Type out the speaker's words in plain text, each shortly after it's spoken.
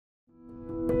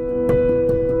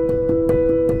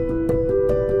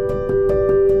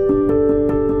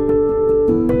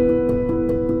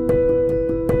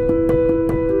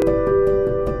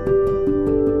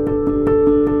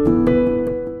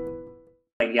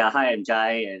yeah, hi, I'm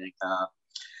Jai, and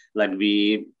like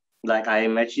we, like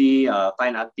I'm actually a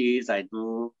fine artist. I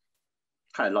do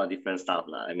quite a lot of different stuff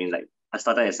lah. I mean, like I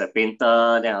started as a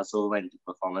painter, then I also went to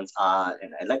performance art,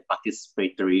 and I like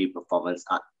participatory performance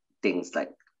art things, like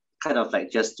kind of like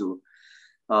just to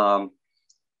um,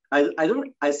 I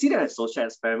don't I see them as social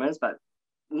experiments, but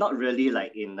not really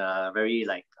like in a very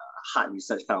like hard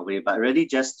research kind of way, but really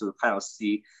just to kind of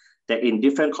see that in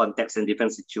different contexts and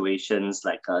different situations,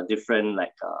 like different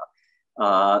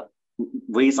uh,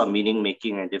 ways of meaning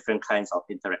making and different kinds of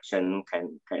interaction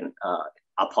can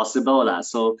are possible lah.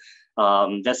 So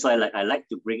that's why like I like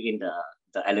to bring in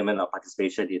the element of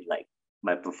participation in like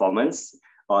my performance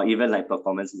or even like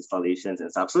performance installations and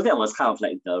stuff. So that was kind of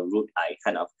like the route I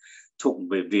kind of took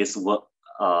with this work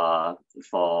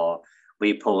for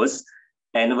Waypost.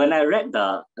 And when I read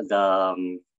the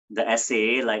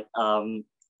essay, like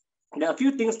there are a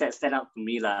few things that stand out to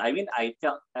me. Like, I mean, I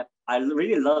felt I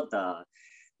really love the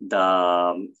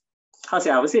how to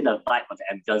say, I would say the vibe of the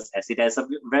ambience essay. There's a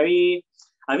very,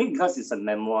 I mean, because it's a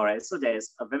memoir, right? So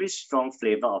there's a very strong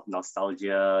flavor of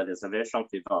nostalgia. There's a very strong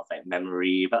flavor of like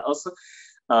memory, but also,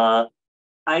 uh,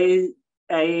 I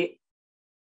I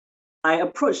I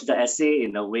approached the essay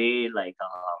in a way like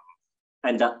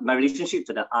and my relationship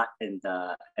to the art and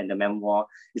the memoir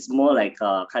is more like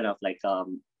kind of like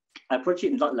I approach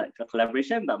it not like a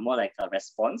collaboration but more like a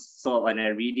response. So when I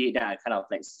read it, then I kind of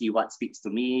like see what speaks to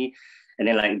me, and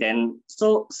then like then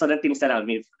so certain things that I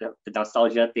mean the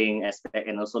nostalgia thing aspect,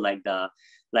 and also like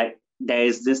like there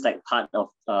is this like part of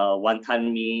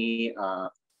Wantan Me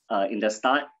in the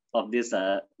start of this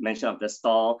mention of the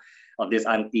stall of this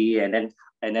auntie, and then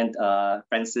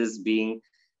Francis being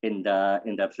in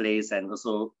the place, and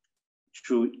also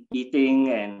through eating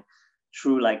and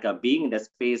through like being in the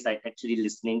space, like actually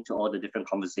listening to all the different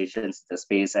conversations in the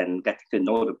space and getting to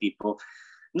know the people.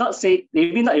 Not say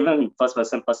maybe not even in first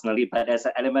person personally, but there's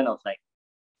an element of like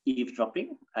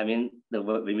eavesdropping. I mean, the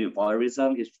word maybe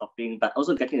voyeurism, eavesdropping, but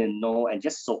also getting to know and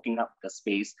just soaking up the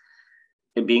space,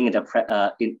 and being in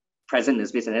the present in the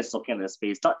space and just soaking up the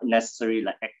space, not necessarily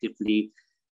like actively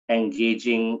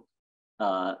engaging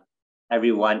uh,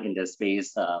 everyone in the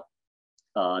space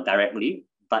directly,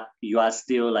 but you are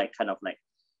still like kind of like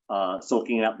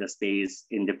soaking up the space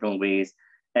in different ways.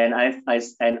 And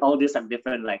and all these like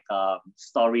different like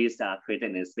stories that are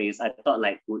created in the space, I thought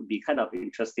like would be kind of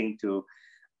interesting to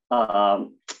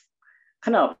um,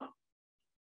 kind of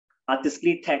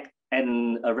artistically tag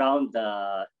and around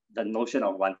the notion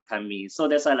of wantan mee. So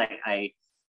that's why like I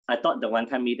thought the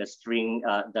wantan mee, the string,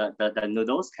 the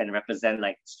noodles can represent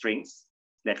like strings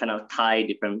that kind of tie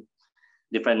different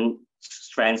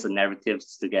strands and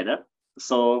narratives together.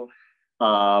 So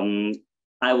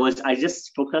I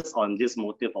just focused on this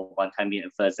motive of wantan mee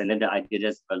at first, and then the idea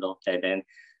just developed, and then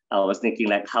I was thinking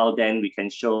like how then we can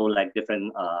show like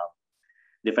different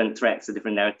threads,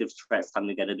 different narrative threads come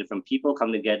together, different people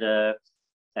come together,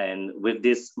 and with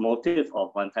this motive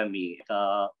of wantan mee,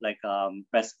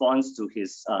 response to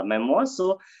his memoir.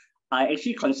 So I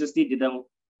actually consciously didn't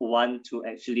want to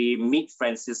actually meet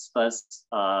Francis first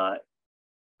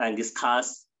and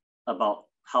discuss about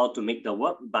how to make the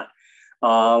work, but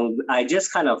I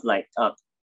just kind of like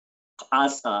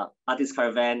asked Artist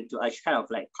Caravan to actually kind of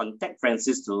like contact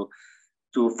Francis to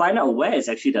find out where is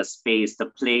actually the space, the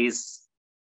place,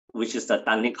 which is the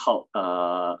Tanlik Hawk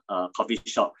coffee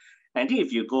shop. And I think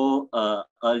if you go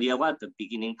earlier, one of the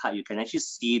beginning part, you can actually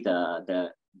see the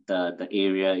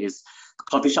area is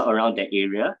coffee shop around the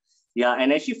area. Yeah,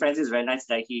 and actually Francis is very nice.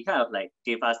 Like he kind of like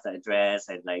gave us the address,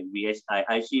 and like I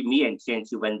actually me and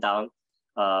TNT went down,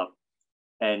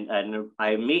 and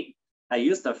I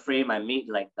used the frame. I made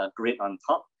like the grid on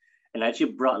top, and I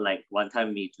actually brought like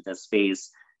wantan mee to the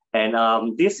space. And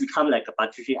this become like a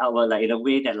participatory artwork, like in a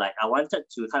way that like I wanted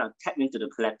to kind of tap into the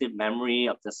collective memory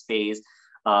of the space.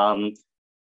 The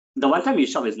wantan mee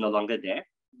shop is no longer there,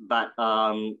 but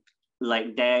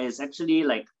like there is actually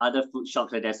like other food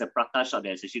shops. Like there's a prata shop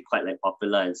that's actually quite like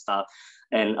popular and stuff.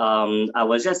 And I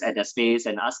was just at the space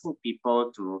and asking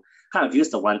people to kind of use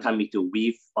the wantan mee to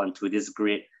weave onto this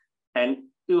grid. And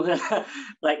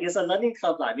like it's a learning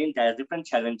curve. I mean, there are different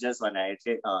challenges when I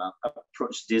actually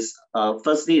approach this.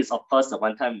 Firstly, is of course the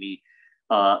wantan mee.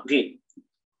 Okay,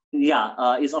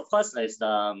 yeah. It's of course is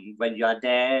when you are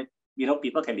there, you know,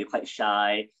 people can be quite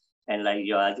shy, and like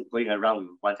you are going around with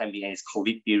wantan mee, and it's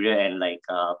COVID period, and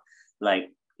like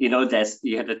you know, there's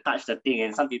you have to touch the thing,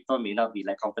 and some people may not be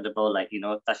like comfortable, like you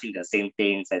know, touching the same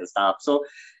things and stuff. So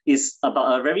it's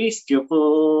about a very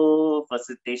skillful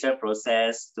facilitation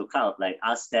process to kind of like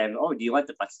ask them, oh, do you want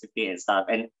to participate and stuff?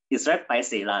 And it's very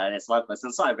paiseh lah as one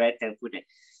person. So I'm very thankful that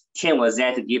Tian was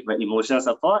there to give emotional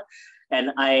support.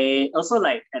 And I also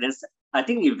like, and it's, I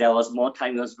think if there was more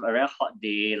time, it was a very hot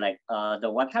day. Like the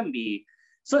one time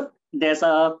so there's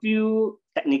a few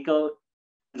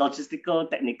logistical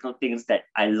technical things that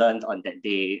I learned on that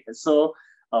day. So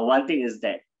one thing is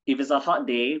that if it's a hot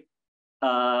day,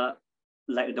 uh,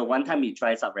 like the one time it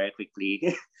dries up very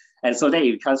quickly, and so then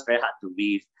it becomes very hard to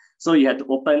weave. So you have to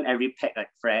open every pack like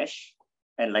fresh,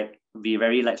 and like be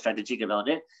very like strategic about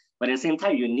it. But at the same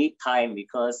time, you need time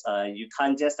because you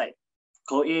can't just like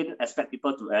go in, expect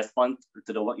people to respond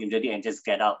to the work you did and just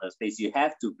get out of the space. You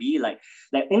have to be like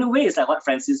in a way, it's like what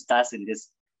Francis does in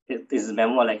this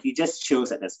memoir. Like he just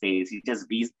chills at the space. He just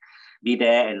be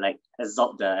there and like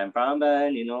absorb the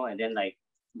environment, you know, and then like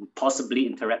possibly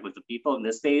interact with the people in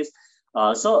the space.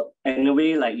 So in a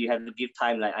way, like you have to give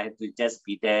time. Like I have to just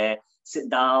be there, sit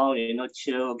down, you know,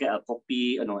 chill, get a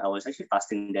kopi. Oh, no, I was actually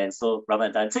fasting then, so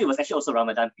Ramadan. So it was actually also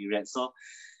Ramadan period. So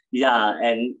yeah,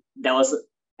 and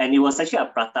it was actually a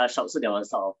prata shop. So there was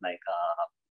sort of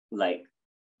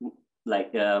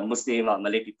like Muslim or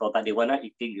Malay people, but they were not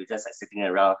eating. You're just like sitting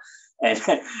around, and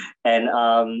and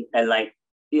like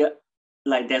yeah,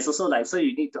 like there's also like so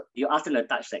you ask them to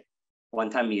touch like one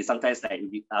time me. Sometimes like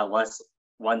I was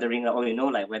wondering, oh, you know,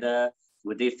 like whether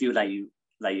would they feel like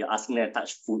you're asking them to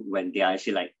touch food when they are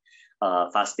actually like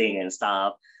fasting and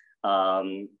stuff,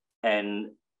 and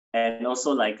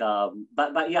also like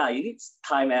but yeah, you need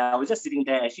time. And I was just sitting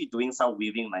there actually doing some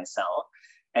weaving myself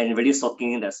and really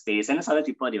soaking in the space. And then some other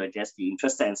people, they would just be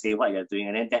interested and say what you're doing,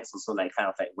 and then that's also like kind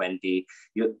of like when they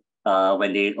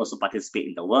also participate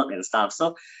in the work and stuff.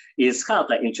 So it's kind of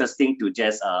like interesting to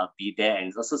just be there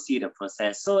and also see the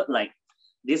process. So like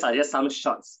these are just some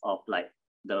shots of like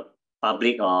the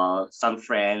public or some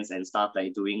friends and stuff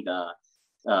like doing the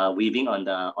weaving on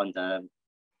the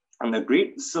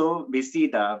grid. So basically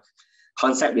the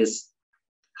concept is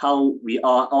how we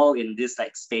are all in this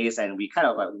like space and we kind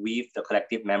of like weave the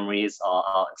collective memories or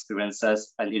our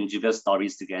experiences and individual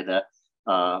stories together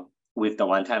with the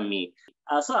one time me.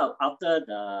 So after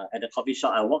at the coffee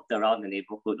shop, I walked around the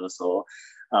neighborhood also,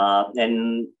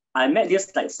 and I met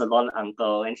this like salon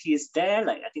uncle, and he's there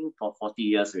like I think for 40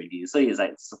 years already. So he's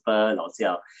like super 老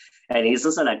xiao, and he's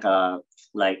also like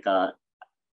like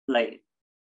like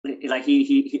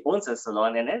he owns a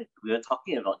salon, and then we were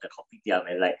talking about the kopitiam,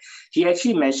 and like he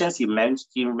actually mentions he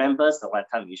remembers the one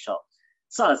time we shop.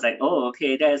 So I was like, oh,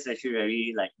 okay, that is actually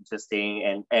very like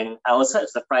interesting, and I was so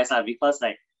surprised because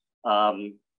like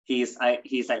he's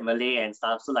like Malay and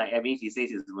stuff. So like I mean he says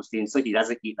he's Muslim, so he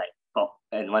doesn't eat like pork,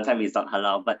 and one time he's not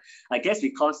halal. But I guess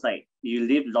because like you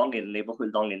live in the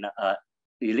neighborhood long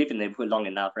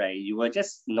enough, right? You will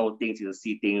just know things, you'll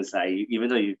see things, like even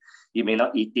though you may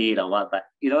not eat it or what, but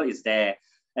you know it's there.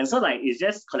 And so like it's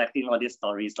just collecting all these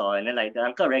stories, and then like the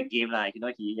uncle very game, like you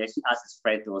know, he actually asked his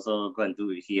friend to also go and do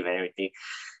with him and everything.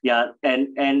 Yeah,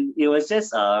 and it was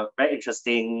just a very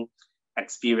interesting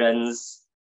experience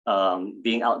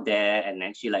being out there and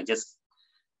actually like just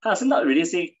not really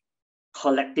say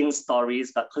collecting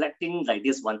stories, but collecting like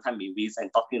this one time movies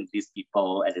and talking to these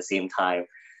people at the same time.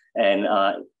 And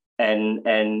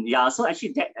yeah, so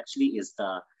actually that actually is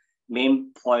the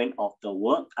main point of the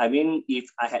work. I mean, if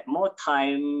I had more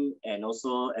time and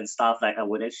also and stuff, like I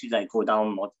would actually like go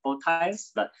down multiple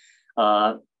times. But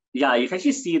yeah, you can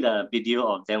actually see the video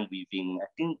of them weaving. I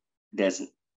think there's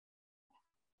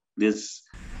this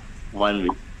one.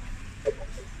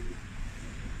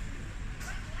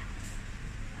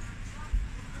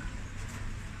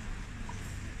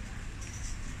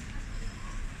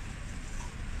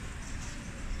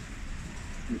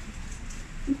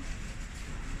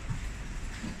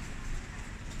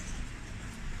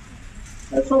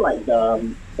 So like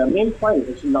the main point is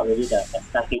actually not really the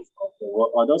aesthetics of the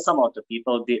work, although some of the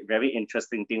people did very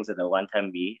interesting things at the one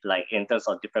time be like in terms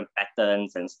of different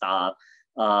patterns and stuff.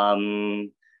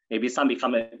 Maybe some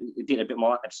did a bit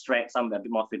more abstract, some a bit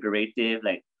more figurative,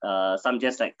 like some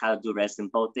just like kind of do very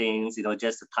simple things, you know,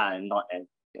 just to tie a knot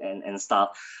and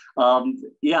stuff.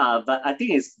 Yeah, but I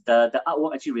think it's the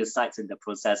artwork actually resides in the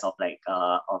process of like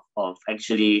of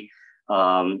actually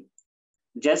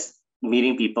just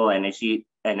meeting people and actually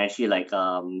like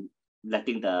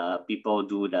letting the people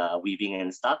do the weaving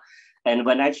and stuff. And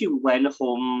when I actually went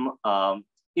home,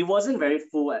 it wasn't very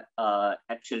full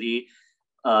actually,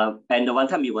 and the one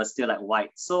time it was still like white.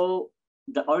 So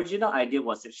the original idea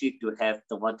was actually to have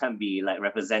the one time be like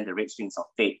represent the red strings of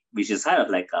fate, which is kind of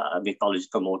like a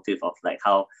mythological motif of like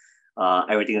how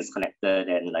everything is connected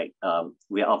and like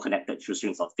we're all connected through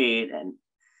strings of fate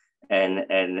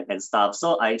and stuff.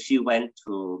 So I actually went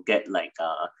to get like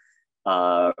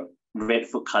red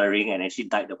food coloring and actually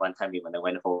dyed the one time when I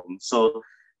went home. So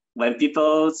when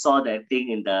people saw the thing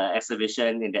in the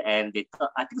exhibition in the end, they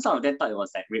thought, I think some of them thought it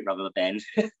was like red rubber band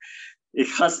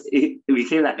because it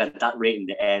became like a dark red in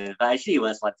the end, but actually it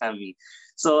was wanton mee.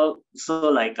 So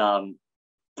like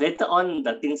later on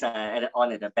the things I added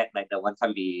on at the back, like the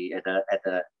wanton mee at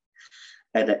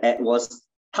the ad was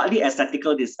partly aesthetic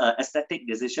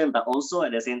decision, but also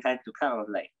at the same time to kind of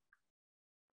like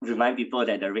remind people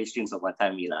that the red strings of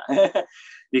wanton mee lah.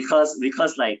 because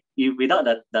like without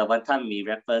the wanton mee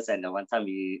wrappers and the wanton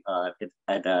mee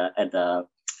at the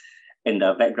in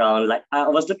the background, like I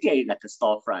was looking at it like a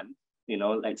storefront,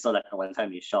 like so like a wanton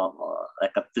mee shop or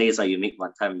like a place where you make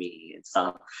wanton mee and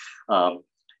stuff.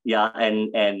 Yeah,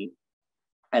 and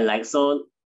like so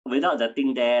without the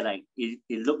thing there, like it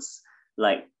looks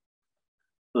like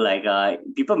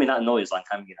people may not know it's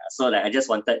wanton mee, so like I just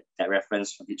wanted that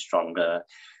reference a bit stronger.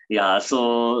 Yeah,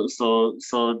 so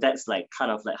that's like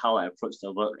kind of like how I approach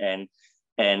the work, and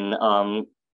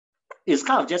it's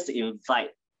kind of just to invite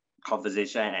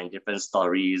conversation and different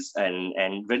stories,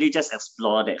 and really just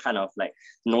explore that kind of like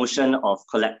notion of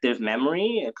collective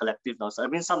memory and collective knowledge. I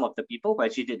mean, some of the people who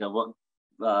actually did the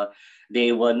work,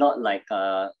 they were not like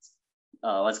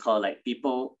what's called like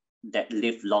people that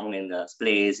live long in the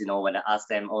place. When I ask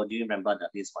them, oh, do you remember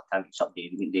this wanton mee shop?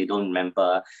 They don't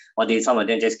remember, or some of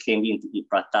them just came in to eat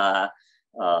prata.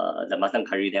 The mutton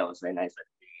curry there was very nice.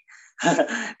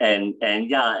 and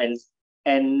yeah,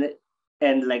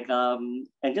 and like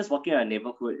and just walking around the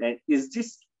neighborhood, and this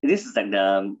is like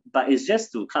but it's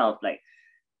just to kind of like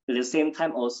at the same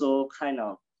time also kind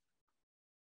of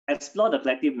explore the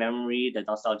collective memory, the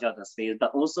nostalgia of the space.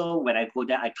 But also when I go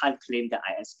there, I can't claim that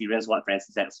I experienced what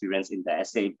Francis experienced in the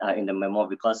essay, in the memoir,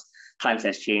 because times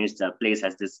has changed, the place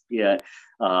has disappeared.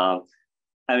 I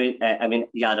mean,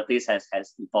 yeah, the place has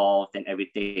evolved and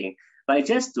everything. But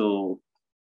just to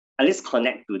at least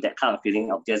connect to that kind of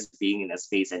feeling of just being in a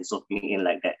space and soaking in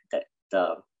like that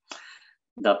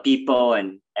the people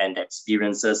and the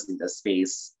experiences in the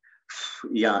space.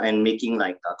 Yeah, and making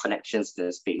like connections to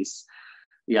the space.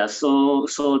 Yeah, so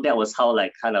that was how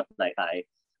like kind of like I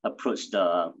approached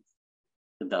the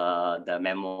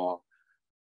memoir.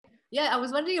 Yeah, I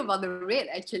was wondering about the red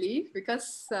actually,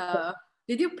 because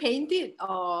did you paint it,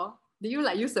 or did you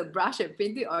like use a brush and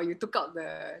paint it, or you took out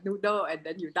the noodle and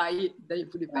then you dye it, then you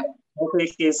put it back?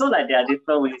 Okay, so like there are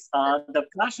different ways. The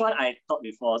brush one I thought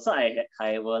before, so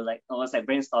I was like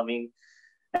brainstorming,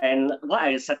 and what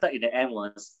I settled in the end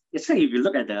was, especially if you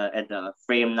look at the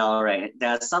frame now, right, there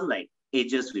are some like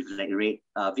edges with like red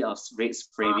bit of red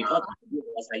spray, because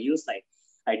I used like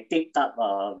I taped up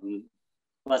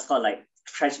what's called like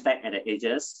trash bag at the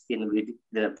edges in with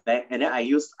the bag, and then I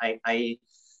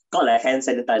got like hand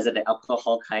sanitizer, the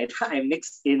alcohol kind. I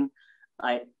mixed in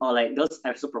or like those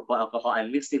isopropyl alcohol. I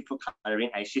mixed in food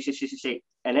coloring. I shake,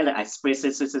 and then like I spray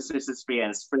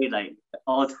and spray like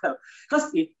all the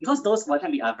because those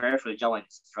wanton mee are very fragile when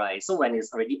it's dry. So when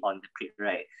it's already on the plate,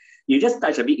 right, you just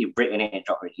touch a bit, it break, and then it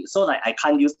drop already. So like I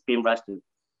can't use paintbrush to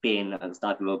paint and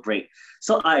stuff, it will break.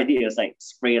 So all I did was like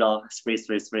spray,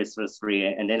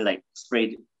 and then like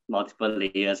spray multiple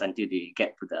layers until they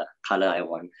get to the color I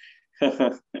want.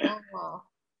 Oh.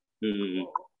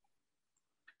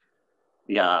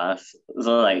 Yeah,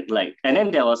 so like and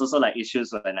then there was also like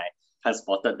issues when I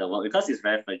transported the work, because it's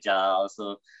very fragile.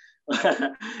 So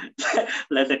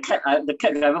like the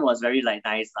cab driver was very like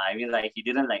nice. I mean, like he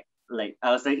didn't like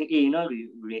I was like, hey,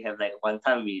 we have like one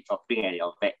time we dropping at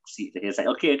your back seat. He's like,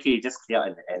 okay, just clear out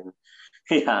in the end.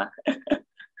 Yeah.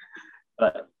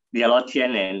 But the lot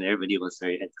Tian and everybody was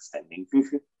very understanding.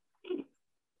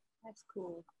 That's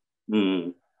cool.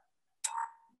 Mm.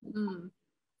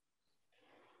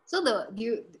 So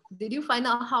did you find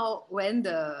out when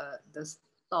the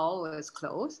store was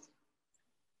closed?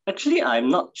 Actually, I'm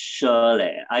not sure.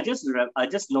 I just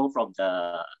know from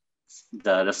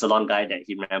the salon guy that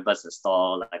he remembers the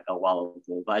store like a while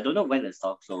ago, but I don't know when the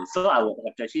store closed. So I will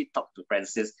have to actually talk to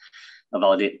Francis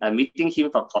about it. I'm meeting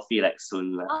him for coffee like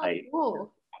soon. Oh,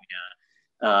 cool.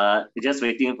 Yeah. Just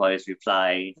waiting for his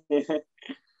reply.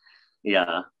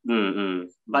 Yeah.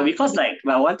 But because like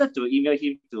I wanted to email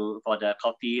him for the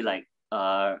coffee like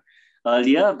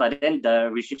earlier, but then the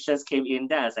restrictions came in.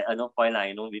 Then I was like, no point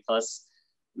because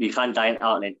we can't dine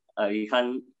out and we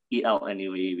can't eat out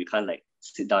anyway. We can't like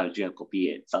sit down and drink a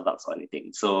coffee at Starbucks or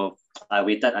anything. So I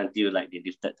waited until like they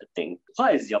lifted the thing.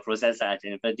 What is your process,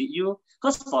 Jennifer? Did you?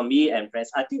 Because for me and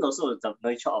friends, I think also the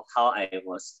nature of how I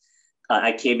was.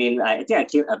 I came in. I think I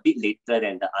came a bit later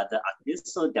than the other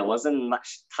artists, so there wasn't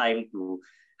much time to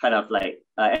kind of like,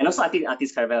 and also I think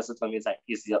artist caravan also told me it's like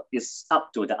it's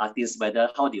up to the artists whether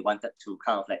how they wanted to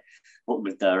kind of like work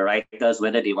with the writers,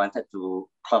 whether they wanted to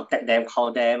contact them,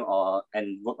 call them, or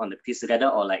and work on the piece together,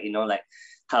 or like like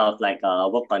kind of like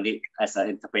work on it as an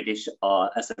interpretation or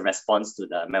as a response to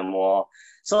the memoir.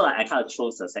 So like I kind of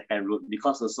chose the second route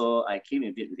because also I came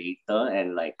a bit later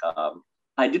and like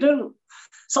I didn't.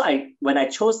 So when I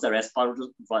chose the response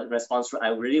route, I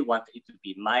really wanted it to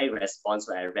be my response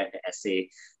when I read the essay,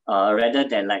 rather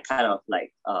than like kind of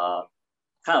like a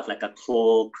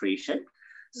co-creation.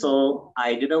 So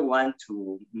I didn't want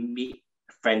to meet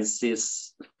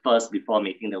Francis first before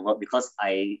making the work because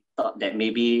I thought that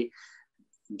maybe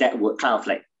that would kind of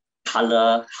like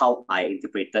color how I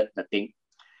interpreted the thing.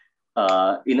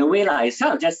 In a way, like, it's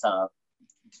kind of just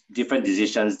different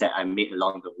decisions that I made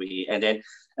along the way. And then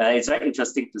it's very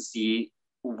interesting to see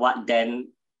what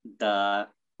then the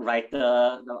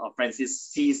writer or Francis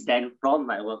sees then from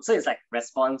my work. So it's like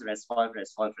response,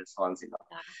 you know.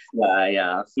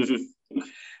 Yeah.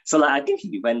 So like I think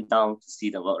he went down to see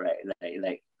the work,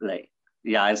 right? Like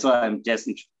yeah, and so I'm just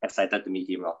excited to meet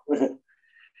him.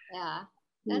 Yeah,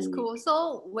 that's cool.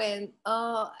 So when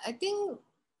I think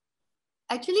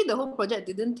actually the whole project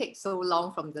didn't take so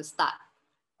long from the start.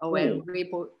 When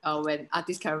when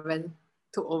Artist Caravan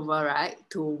took over, right,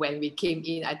 to when we came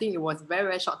in, I think it was very,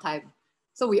 very short time.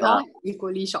 So we all had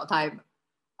equally short time.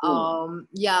 But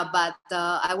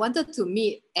I wanted to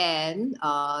meet Anne,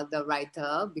 the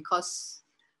writer, because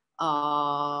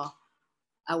I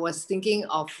was thinking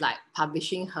of like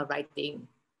publishing her writing,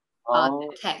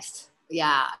 text.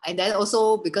 Yeah, and then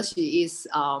also because she is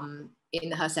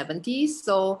in her 70s,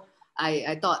 so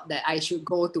I thought that I should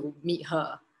go to meet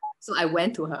her. So I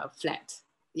went to her flat.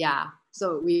 Yeah.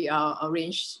 So we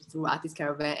arranged through Artist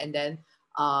Caravan and then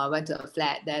went to her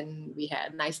flat. Then we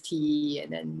had nice tea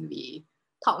and then we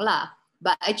talked lah.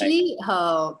 But actually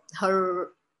her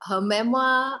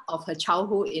memoir of her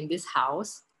childhood in this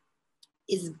house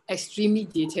is extremely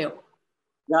detailed.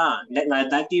 Yeah,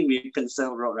 like 90 Wilkinson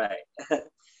Road, right?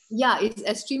 Yeah, it's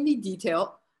extremely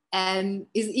detailed and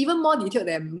it's even more detailed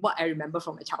than what I remember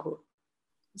from my childhood.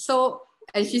 So,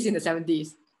 and she's in the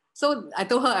 70s. So I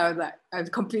told her, I'm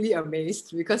completely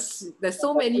amazed because there's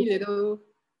so many little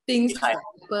things that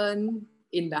happen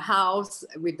in the house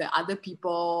with the other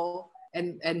people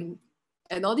and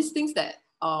all these things that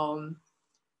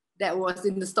that was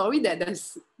in the story that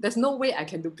there's no way I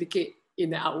can duplicate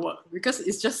in the artwork because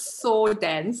it's just so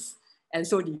dense and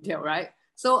so detailed, right?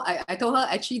 So I told her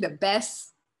actually the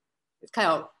best kind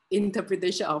of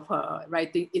interpretation of her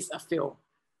writing is a film.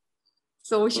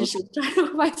 So she should try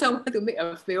to find someone to make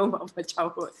a film of her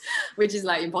childhood, which is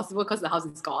like impossible because the house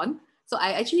is gone. So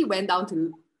I actually went down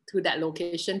to that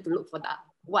location to look for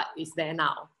what is there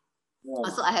now. Yeah.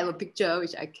 So I have a picture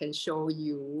which I can show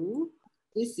you.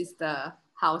 This is the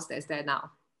house that's there now.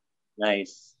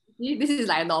 Nice. This is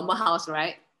like a normal house,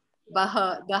 right?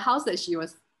 But the house that she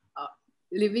was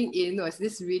living in was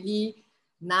this really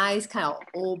nice kind of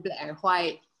old black and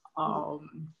white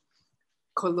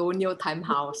colonial time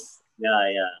house.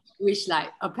 Yeah. Which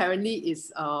like apparently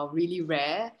is really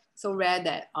rare. So rare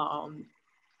that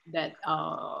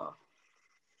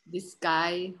this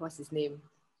guy, what's his name?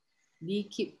 Lee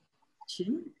Kip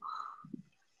Chin?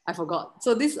 I forgot.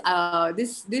 So this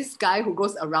guy who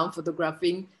goes around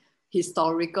photographing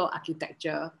historical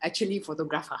architecture actually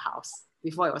photographed her house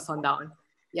before it was torn down.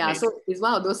 Yeah, right. So it's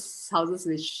one of those houses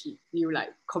which you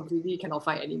like completely cannot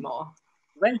find anymore.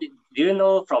 Do you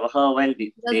know from her when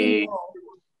did they?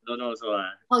 Don't know so.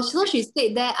 Oh, so she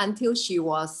stayed there until she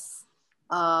was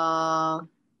 9.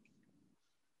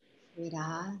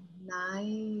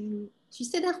 She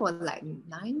stayed there for like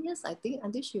 9 years, I think,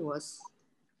 until she was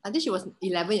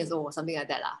 11 years old or something like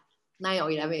that, 9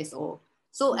 or 11 years old.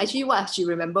 So actually, what she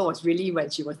remembered was really when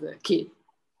she was a kid.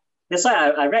 That's why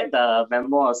I read the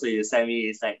memoir also you sent me.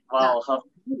 It's like, wow, her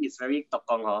is very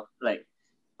tokong, huh? Like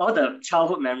all the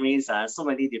childhood memories are so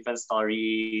many different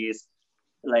stories.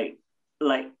 Like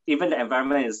even the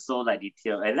environment is so like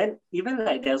detailed. And then even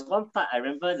like there's one part I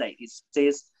remember like it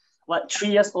says 3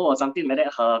 years old or something like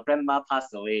that, her grandma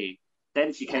passed away.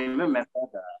 Then she can even remember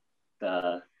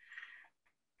her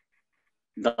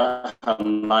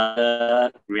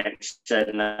mother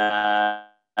reaction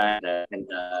and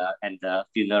the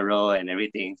funeral and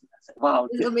everything. Wow,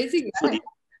 it's amazing. Right?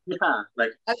 Yeah,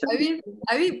 like I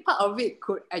mean, part of it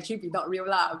could actually be not real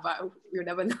lah, but you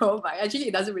never know. But actually,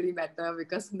 it doesn't really matter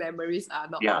because memories are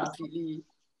not completely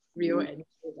real anyway,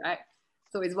 right?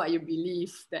 So it's what you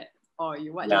believe that or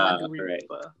you want to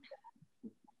remember.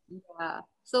 Yeah.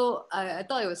 So I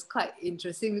thought it was quite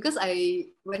interesting because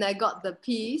when I got the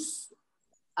piece,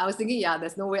 I was thinking, yeah,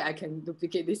 there's no way I can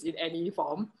duplicate this in any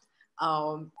form.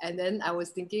 And then I was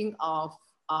thinking of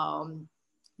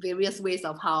various ways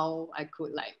of how I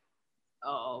could like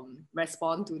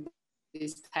respond to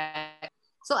this tag.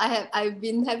 So I've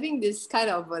been having this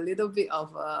kind of a little bit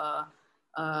of a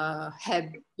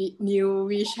habit,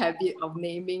 newish habit of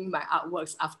naming my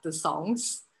artworks after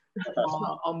songs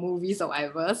or movies or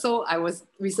whatever. So I was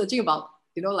researching about,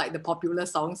 you know, like the popular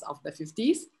songs of the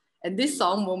 50s. And this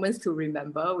song, Moments to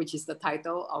Remember, which is the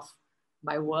title of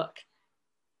my work,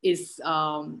 is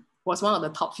was one of the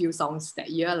top few songs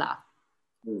that year lah.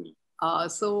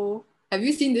 So have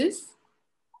you seen this?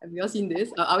 Have you all seen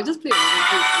this? I'll just play a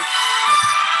little bit.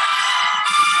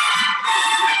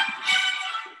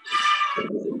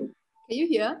 Can you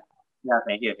hear? Yeah,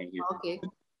 thank you, thank you. Okay.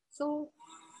 So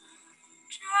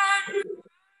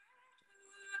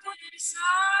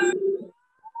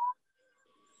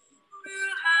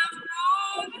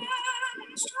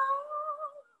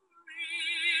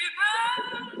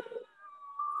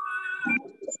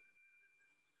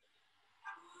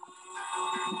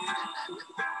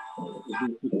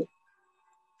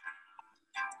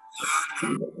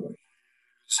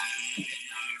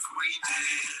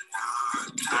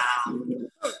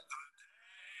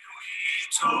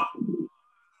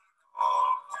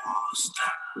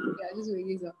yeah, just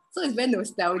making so it's very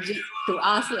nostalgic to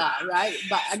us lah, right?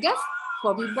 But I guess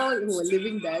for people who were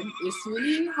living then, it's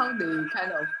really how they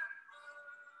kind of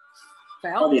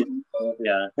felt.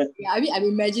 Yeah. Yeah, I mean, I'm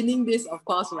imagining this, of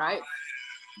course, right?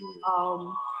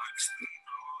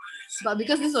 But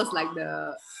because this was like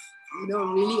the, you know,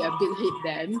 really a big hit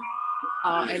then,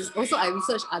 and also I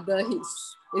researched other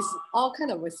hits. It's all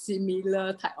kind of a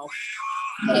similar type of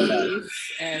pace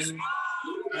and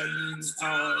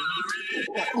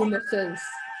innocence,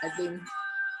 I think.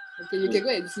 Okay, you can go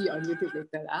and see on YouTube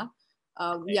later.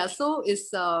 Yeah, so it's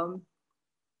so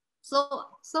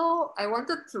I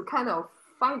wanted to kind of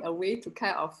find a way to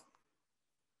kind of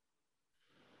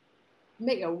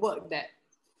make a work that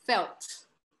felt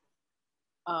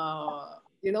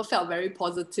you know, felt very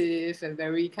positive and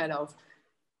very kind of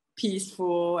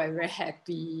peaceful and very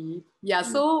happy. Yeah,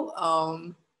 so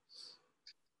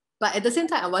but at the same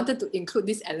time I wanted to include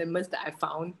these elements that I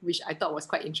found, which I thought was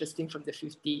quite interesting from the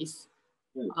 50s.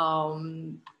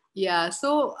 Yeah,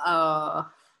 so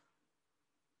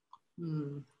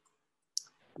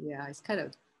yeah, it's kind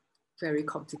of very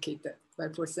complicated, my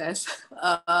process.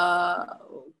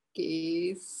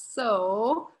 Okay,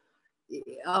 so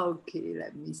okay,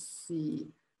 let me see.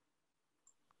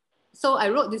 So I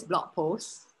wrote this blog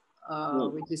post,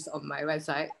 which is on my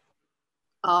website,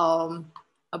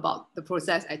 about the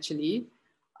process actually.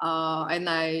 And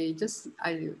I just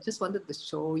wanted to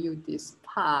show you this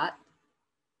part,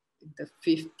 the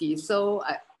 50s. So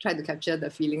I tried to capture the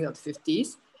feeling of the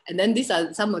 50s. And then these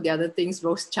are some of the other things,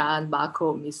 Rose Chan,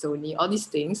 Barcode, Missoni, all these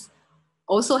things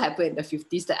also happened in the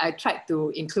 50s that I tried to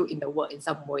include in the work in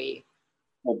some way.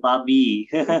 Oh, Barbie.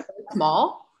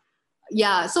 Small.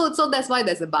 Yeah, so that's why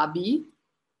there's a Barbie.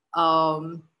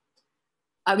 I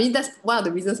mean, that's one of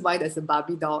the reasons why there's a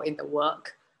Barbie doll in the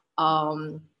work.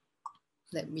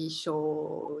 Let me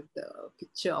show the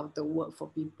picture of the work for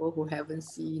people who haven't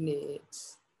seen it.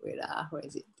 Wait, where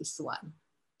is it? This one.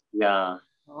 Yeah.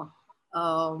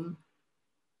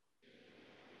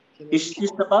 Is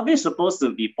the Barbie supposed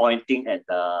to be pointing at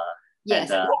the yes.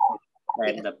 at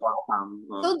the platform?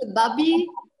 So the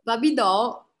Barbie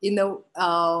doll in the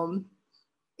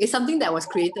is something that was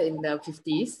created in the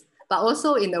 50s, but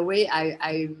also in a way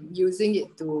I'm using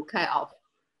it to kind of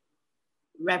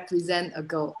represent a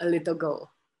little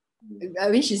girl. I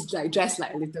mean, she's like dressed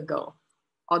like a little girl,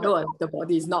 although the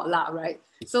body is not large, right?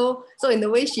 So in a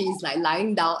way, she's like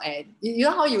lying down, and you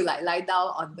know how you like lie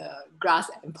down on the grass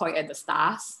and point at the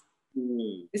stars.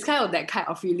 It's kind of that kind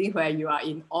of feeling where you are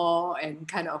in awe and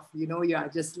kind of, you know, you are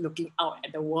just looking out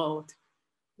at the world.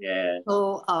 Yeah.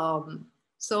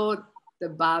 So the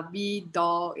Barbie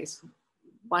doll is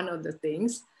one of the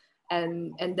things,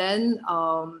 and then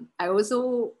I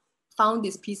also found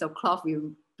this piece of cloth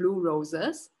with blue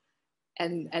roses,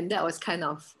 and that was kind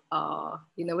of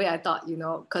in a way I thought, you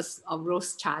know, because of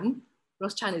Rose Chan.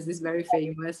 Rose Chan is this very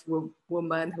famous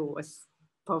woman who was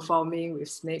performing with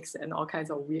snakes and all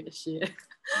kinds of weird shit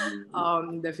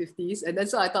in the 50s, and then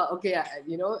so I thought, okay,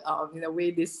 you know, in a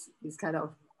way this is kind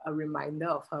of a reminder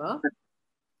of her.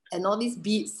 And all these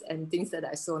beads and things that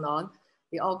I sewn on,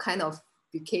 they all kind of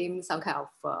became some kind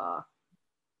of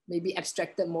maybe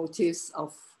abstracted motifs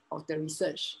of the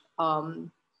research.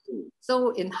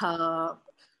 So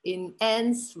in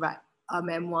Anne's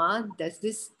memoir, there's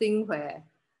this thing where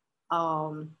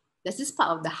there's this part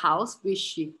of the house which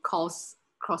she calls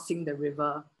crossing the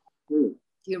river. Mm.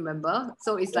 Do you remember?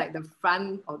 So it's like the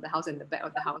front of the house and the back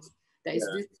of the house. There is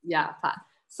this part.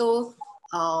 So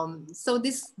so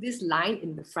this line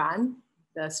in the front,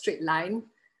 the straight line,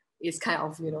 is kind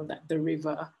of the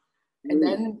river, and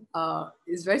then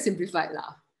it's very simplified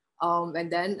lah.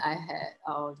 And then I had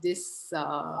this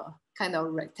kind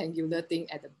of rectangular thing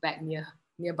at the back near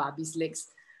Barbie's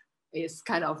legs. It's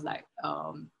kind of like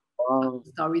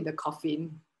story, the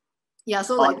coffin. Yeah,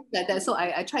 so like that. So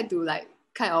I tried to like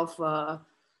kind of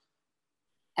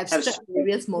abstract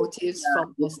various motifs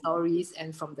from the stories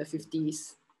and from the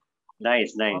 50s.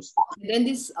 Nice. And then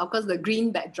this, of course, the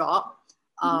green backdrop.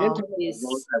 Is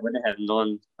I wouldn't have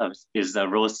known is the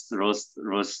rose.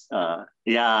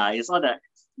 Yeah, it's all that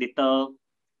little.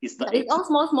 It's all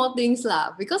small things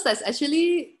lah. Because that's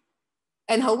actually,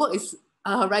 and her work is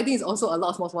her writing is also a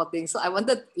lot of small things. So I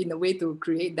wanted in a way to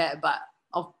create that, but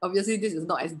obviously this is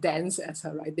not as dense as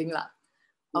her writing lah.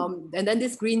 And then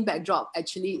this green backdrop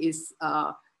actually is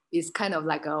kind of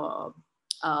like a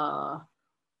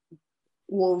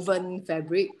woven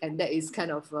fabric, and that is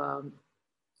kind of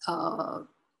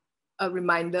a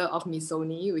reminder of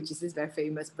Missoni, which is this very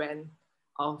famous brand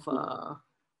of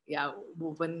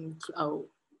woven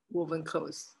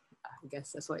clothes. I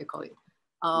guess that's what you call it.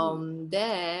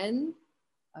 Then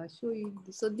I'll show you.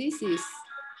 So this is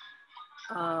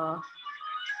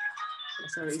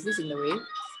sorry, is this in the way?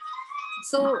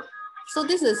 So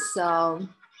this is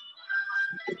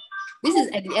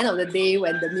at the end of the day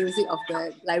when the music of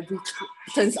the library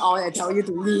turns on and tell you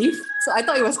to leave. So I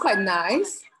thought it was quite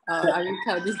nice. I mean,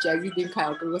 kind of this jazzy thing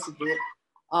kind of goes with it.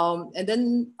 And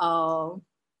then I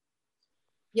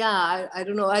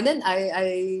don't know. And then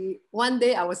I one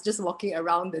day I was just walking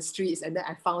around the streets, and then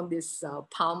I found this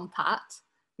palm part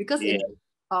because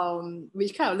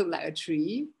which kind of looked like a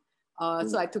tree.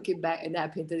 So I took it back and then I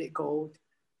painted it gold.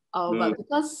 But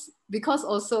because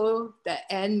also the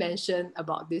Anne mentioned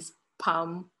about this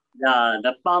palm. Yeah,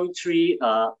 the palm tree,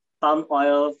 palm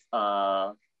oil.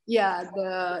 Yeah,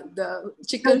 the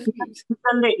chicken feet.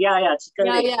 Chicken leg, chicken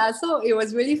leg. Yeah. So it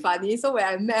was really funny. So when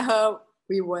I met her,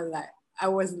 we were like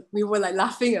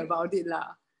laughing about it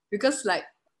lah. Because like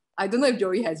I don't know if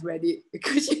Joey has read it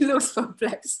because she looks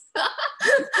perplexed.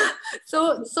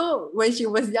 So when she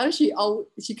was young, she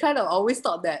kind of always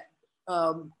thought that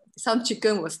some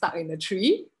chicken was stuck in a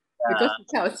tree because she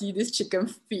kind of see this chicken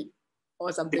feet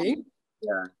or something.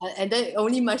 Yeah. And then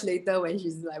only much later when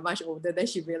she's like much older, then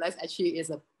she realized actually it's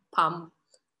a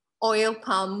oil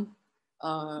palm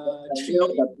tree.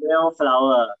 The male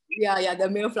flower. Yeah, the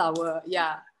male flower.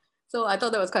 Yeah. So I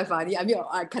thought that was quite funny. I mean,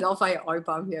 I cannot find an oil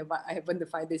palm here, but I happen to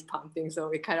find this palm thing, so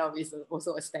it kind of is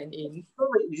also a stand-in. So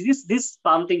this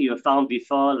palm thing you found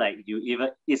before, like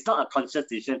it's not a conscious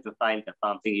decision to find the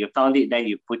palm thing. You found it, then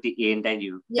you put it in, then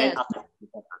then after.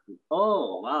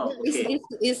 Oh wow! Okay.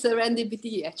 It's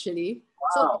serendipity actually.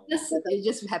 Wow. So it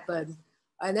just happened,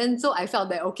 and then so I felt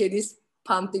that okay, this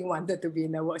palm thing wanted to be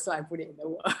in the work, so I put it in the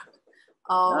work.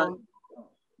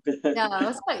 Yeah, it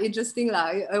was quite interesting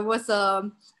lah. It was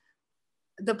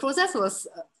the process was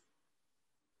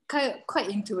quite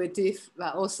intuitive,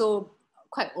 but also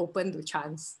quite open to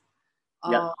chance.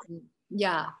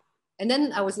 Yeah. And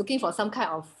then I was looking for some kind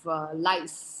of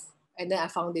lights, and then I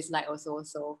found this light also.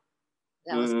 So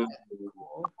that was quite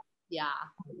cool. Yeah.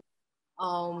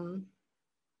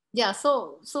 Yeah.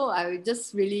 So I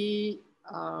just really,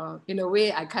 in a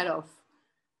way, I kind of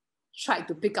tried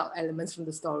to pick out elements from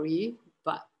the story,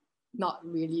 but not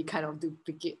really kind of to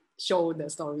show the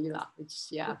story lah,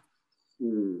 which yeah.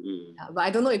 But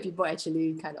I don't know if people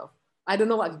actually I don't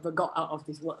know what people got out of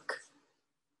this work.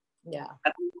 Yeah.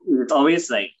 It's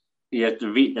always like you have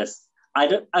to read this.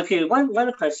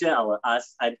 One question I will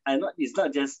ask, I know it's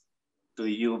not just to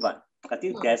you, but I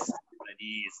think that's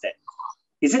already is that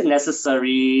is it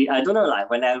necessary? I don't know, like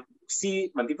when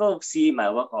people see my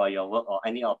work or your work or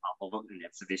any of our work in the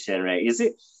exhibition, right? Is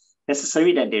it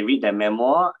necessary that they read the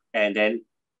memoir and then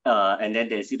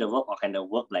they see the work, or can the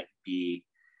work like be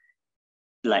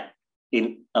like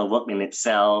in a work in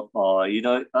itself, or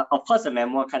of course the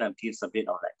memoir kind of gives a bit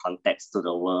of like context to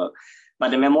the work, but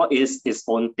the memoir is its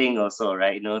own thing also,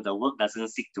 right? The work doesn't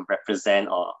seek to represent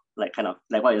or like kind of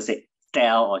like what you say,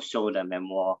 tell or show the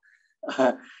memoir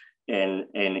in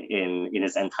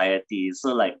its entirety.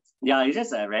 So like it's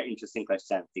just a very interesting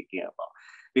question I'm thinking about,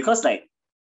 because like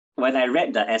when I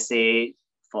read the essay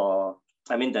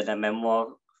the memoir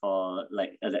for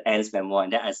like the Anne's memoir,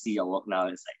 and then I see your work now,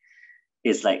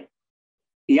 it's like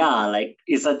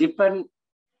it's a different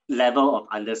level of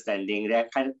understanding that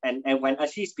and when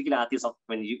actually speaking to artists,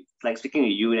 when you like speaking to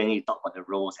you, then you talk about the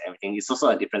roles and everything, it's also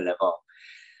a different level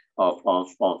of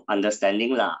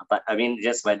understanding lah. But I mean,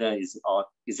 just whether is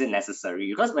it necessary?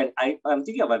 Because when I'm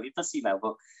thinking about people see my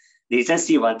work, they just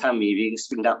see wanton mee being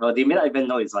stringed up, or they may not even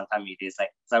know it's wanton mee. There's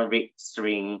like some red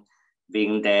string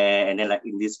being there, and then like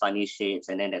in these funny shapes,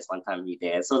 and then there's wanton mee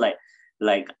there. So like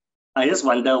I just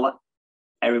wonder what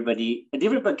different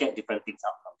people get different things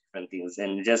out from different things,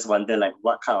 and just wonder like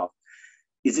what kind of,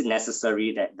 is it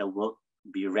necessary that the work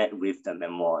be read with the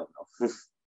memoir? You know?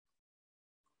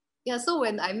 Yeah, so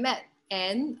when I met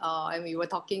Anne and we were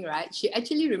talking, right, she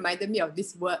actually reminded me of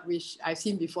this word which I've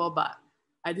seen before, but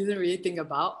I didn't really think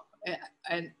about.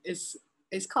 And it's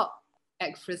called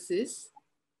ekphrasis,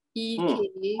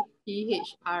 EKPHRASIS.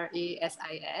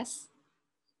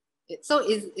 So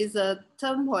it's a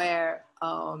term where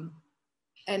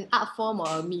an art form or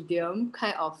a medium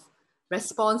kind of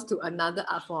responds to another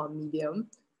art form or medium,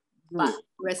 but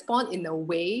respond in a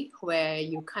way where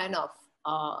you kind of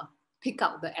pick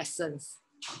out the essence.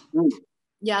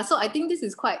 Yeah, so I think this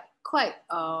is quite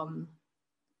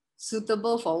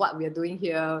suitable for what we are doing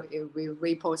here with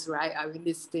Waypost, right? I mean,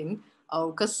 this thing,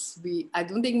 because I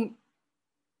don't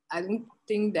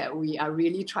think that we are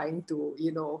really trying to,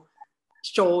 you know,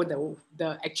 show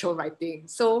the actual writing.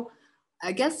 So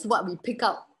I guess what we pick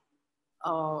up,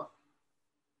 so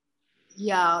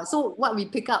what we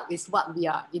pick up is what we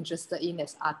are interested in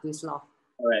as artists, lor.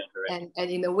 Correct. And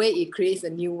in a way, it creates a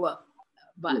new work,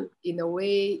 but in a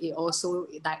way, it also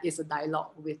is a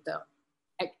dialogue with the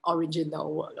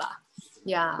original work, lah.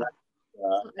 Yeah.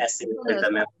 Essay, that's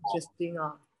interesting,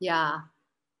 yeah.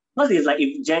 Because it's like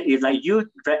if like you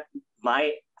read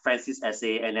my Francis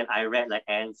essay and then I read like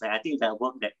Anne's, I think that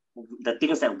work, that the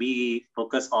things that we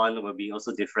focus on will be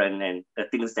also different, and the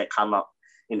things that come up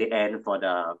in the end for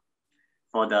the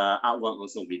artwork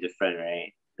also will be different,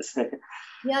 right?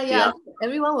 Yeah.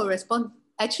 Everyone will respond.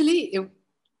 Actually,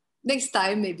 next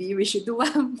time maybe we should do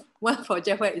one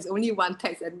project where it's only one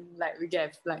text and like we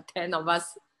get like 10 of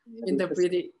us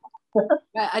interpret it.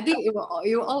 I think it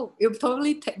will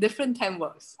totally different 10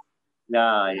 works.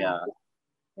 Yeah.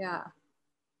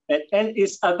 And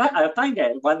it's I find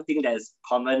that one thing that is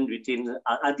common between,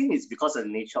 I think it's because of the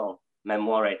nature of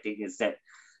memoir writing, is that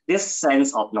this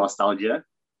sense of nostalgia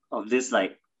of this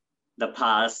like the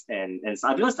past and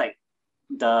stuff. Because like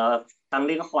the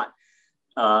Tanglin Huat,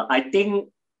 I think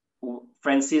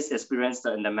Francis experienced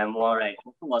in the memoir, right,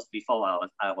 was before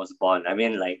I was born. I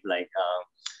mean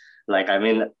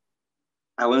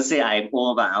I won't say I'm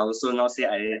old, but I also not say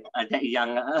I that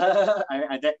young.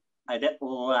 I that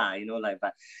old, you know, like,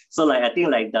 but so like I think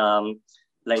like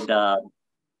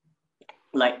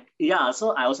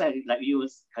so I also had, like you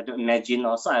had to imagine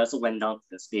also, I also went down to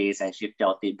the space and she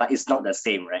felt it, but it's not the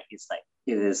same, right? It's like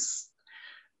it is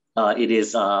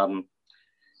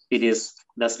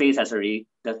the space has already,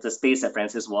 the space that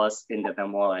Francis was in the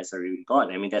memoir has already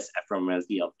gone. I mean, that's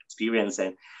ephemerality of experience,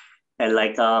 and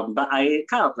like but I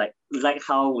kind of like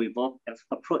how we both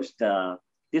approach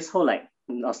this whole like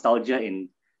nostalgia in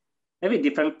maybe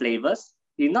different flavors.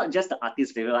 It's not just the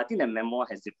artist flavor. I think the memoir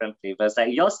has different flavors.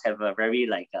 Like yours have a very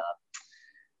like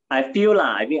I feel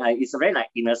I mean it's a very like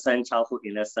innocent childhood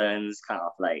innocence kind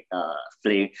of like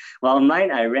flavor. Well,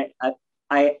 mine I read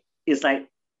I it's like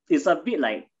it's a bit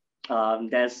like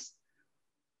there's,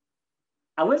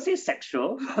 I wouldn't say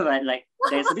sexual, but like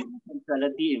there's a bit of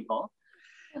sensuality involved.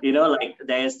 You know, like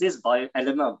there's this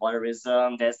element of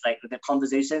voyeurism. There's like the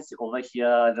conversations you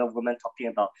overhear, the women talking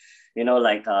about, you know,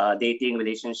 like dating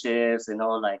relationships, you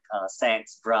know, like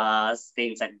sex, bras,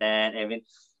 things like that. I mean,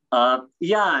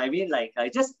 I mean, like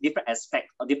just different aspect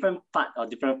or different part or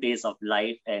different phase of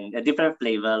life and a different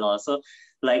flavor. So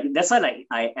like that's why like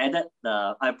I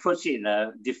approached it in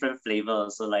a different flavor.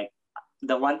 So like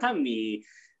the one time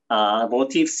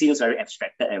motif seems very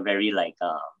abstracted and very like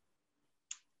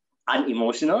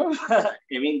unemotional. I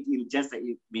mean, in just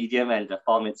the medium and the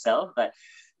form itself, but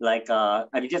like I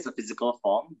mean, just a physical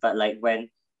form. But like when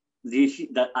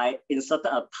I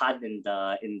inserted a pun in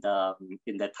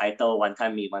the title, one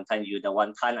time me, one time you. The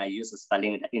one time I used a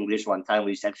spelling in English one time,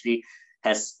 which actually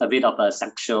has a bit of a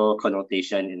sexual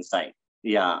connotation inside.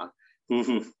 Yeah.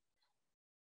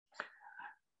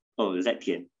 Oh, is that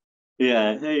Tian?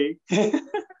 Yeah. Hey.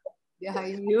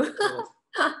 Behind you.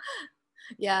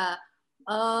 Yeah.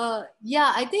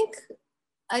 I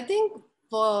think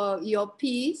for your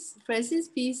piece, Francis'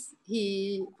 piece,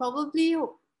 he probably,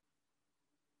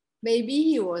 maybe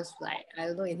he was like, I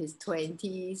don't know, in his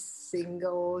 20s,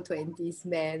 single 20s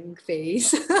man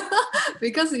phase.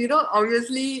 Because, you know,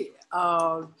 obviously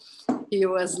he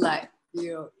was like,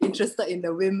 you know, interested in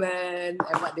the women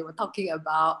and what they were talking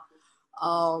about.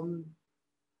 So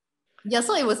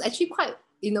it was actually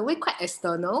in a way quite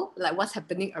external, like what's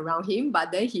happening around him,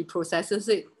 but then he processes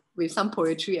it with some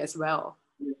poetry as well.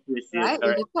 Yes, Right?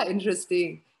 Which is quite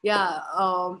interesting. Yeah.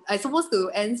 I suppose to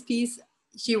Anne's piece,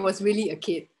 she was really a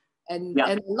kid. And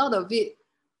a lot of it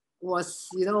was,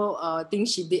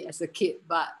 things she did as a kid,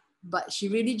 but she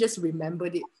really just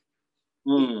remembered it.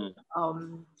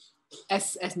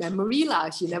 As memory lah.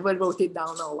 She never wrote it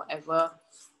down or whatever.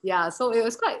 Yeah, so it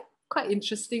was quite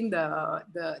interesting,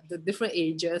 the different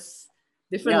ages,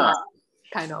 different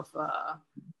kind of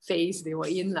phase they were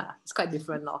in lah. It's quite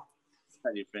different lah.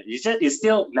 Quite different. It's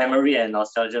still memory and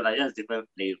nostalgia, but just different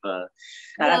flavor.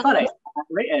 And I thought I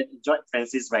really enjoyed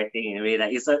Francis' writing in a way.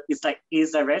 Like it's a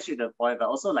very to the point, but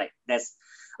also like there's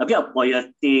a bit of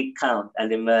poetic kind of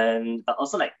element, but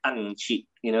also like tongue in cheek.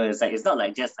 It's not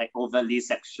like just like overly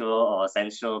sexual or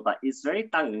sensual, but it's very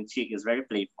tongue in cheek. It's very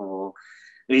playful.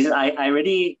 I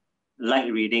really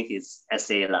like reading his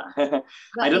essay lah.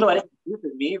 I don't know what it's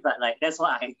with me, but like that's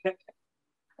what I.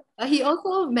 He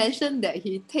also mentioned that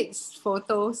he takes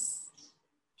photos,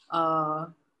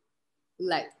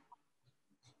 like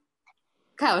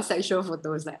kind of sexual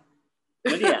photos, like.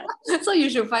 Really, yeah. So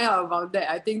you should find out about that.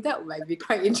 I think that might be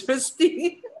quite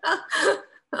interesting.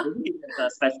 Maybe he's a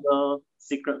special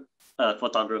secret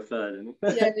photographer.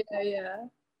 Yeah.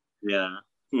 Yeah.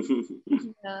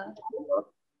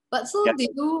 But so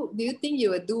do you think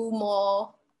you will do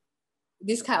more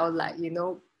this kind of like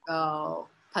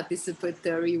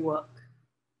participatory work?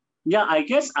 Yeah, I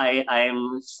guess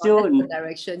I'm still in the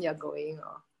direction you're going,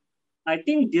 or I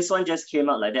think this one just came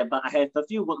out like that, but I had a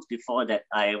few works before that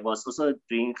I was also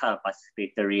doing kind of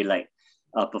participatory like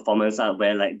performance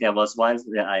where like there was once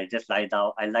that I just lie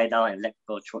down and let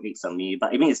people throw eggs on me.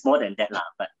 But I mean it's more than that lah.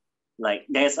 But like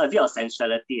there's a bit of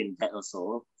sensuality in that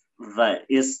also. But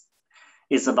it's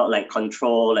about like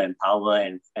control and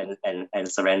power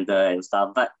and surrender and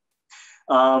stuff. But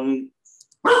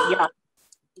yeah.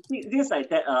 Things like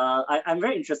that, I'm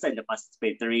very interested in the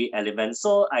participatory element.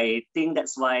 So I think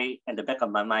that's why, at the back of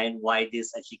my mind, why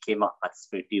this actually came out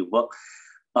participatory work.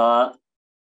 But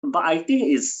I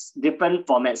think it's different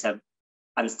formats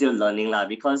I'm still learning lah,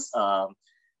 because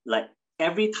like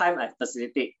every time I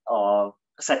facilitate or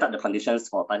set up the conditions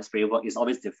for participatory work is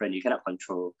always different. You cannot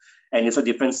control. And it's a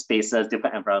different spaces,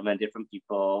 different environment, different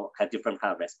people have different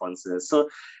kind of responses. So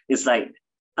it's like,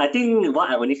 I think what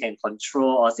I only can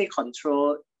control or say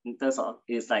control in terms of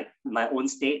is like my own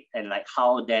state and like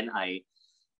how then I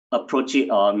approach it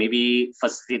or maybe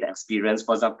facilitate the experience.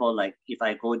 For example, like if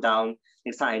I go down,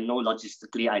 next time I know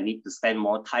logistically I need to spend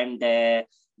more time there.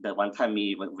 The one time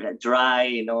we went dry,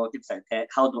 things like that.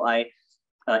 How do I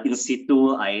in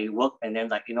situ I work, and then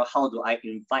like how do I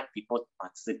invite people to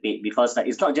participate, because like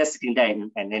it's not just sitting there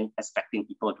and then expecting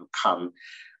people to come,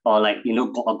 or like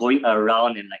going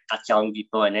around and like kacang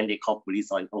people and then they call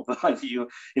police over on you.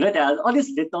 There are all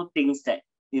these little things that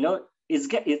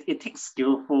it takes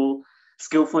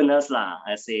skillfulness lah,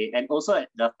 I say, and also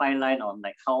the fine line on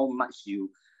like how much you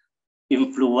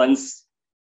influence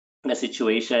the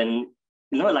situation.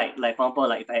 Like for example,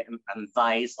 like if I'm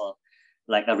Vice or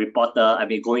like a reporter, I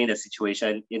may go in the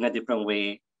situation in a different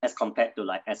way as compared to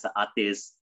like as an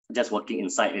artist just working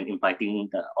inside and inviting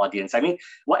the audience. I mean,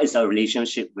 what is a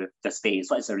relationship with the space?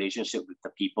 What is a relationship with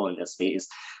the people in the space?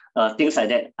 Things like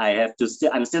that.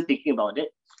 I'm still thinking about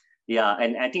it. Yeah,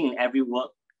 and I think in every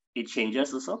work it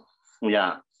changes also.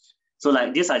 Yeah. So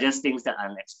like these are just things that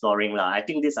I'm exploring lah. I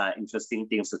think these are interesting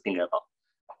things to think about.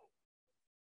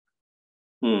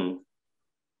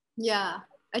 Yeah.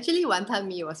 Actually, wonton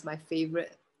mee was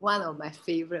one of my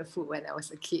favorite food when I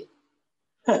was a kid.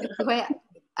 Where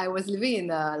I was living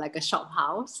in a shop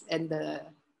house, and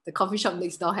the coffee shop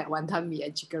next door had wonton mee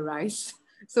and chicken rice.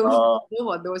 So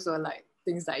those were like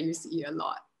things that I used to eat a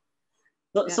lot.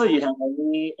 So you have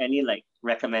any like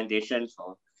recommendations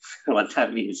for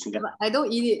wonton mee in Singapore? I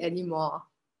don't eat it anymore.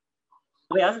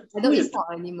 I don't eat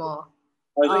pork anymore.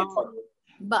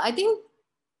 But I think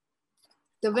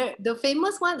the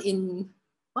famous one in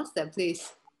what's that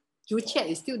place? Joo-Chiat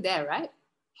is still there, right?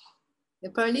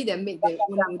 Apparently they make their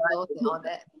own noodles and all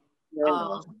that.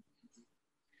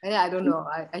 I don't know.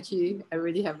 I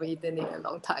really haven't eaten it in a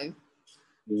long time.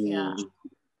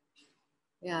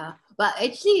 Yeah. But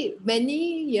actually,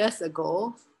 many years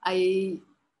ago, I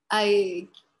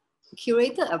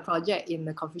curated a project in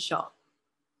the coffee shop.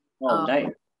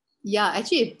 Nice. Yeah,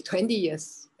 actually 20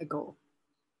 years ago.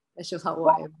 That shows how old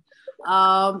I am.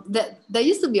 There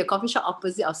used to be a coffee shop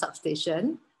opposite our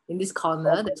substation in this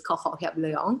corner that's called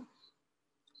xoxo.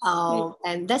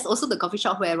 And that's also the coffee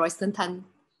shop where Royston Tan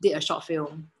did a short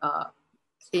film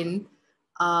in.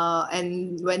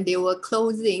 And when they were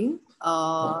closing,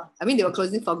 I mean, they were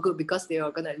closing for good because they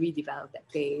were going to redevelop that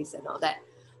place and all that.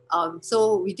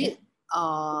 So we did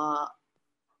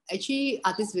actually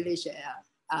Artist Village.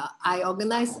 I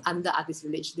organized under Artist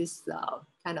Village this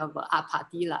kind of art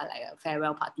party, like a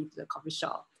farewell party to the coffee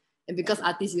shop. And because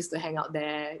artists used to hang out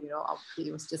there, you know,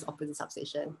 it was just opposite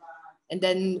substation. And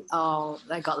then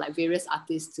I got like various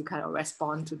artists to kind of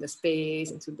respond to the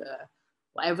space and to the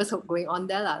whatever's going on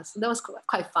there. So that was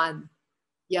quite fun.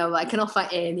 Yeah, but I cannot find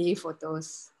any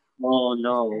photos. Oh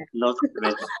no, no.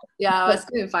 Yeah, I was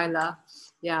going to find lah.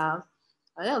 Yeah,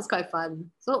 that was quite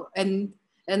fun. So and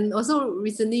also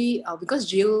recently, because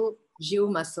Gilles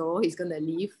Masso, he's gonna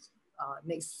leave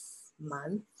next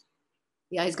month.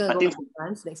 Yeah, he's gonna go to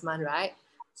France next month, right?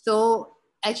 So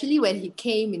actually, when he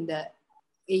came in the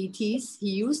 80s, he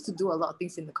used to do a lot of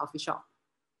things in the coffee shop.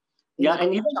 Yeah,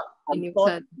 and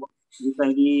even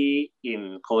recently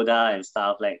in Coda and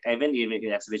stuff, like even in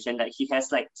the exhibition, like he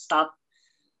has like stuff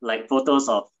like photos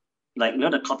of like, you know,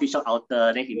 the coffee shop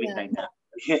outer, then he made like the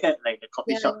like the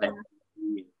coffee shop and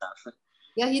stuff.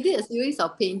 Yeah, he did a series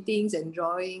of paintings and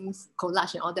drawings,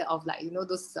 collage and all that of like, you know,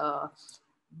 those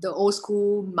the old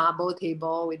school marble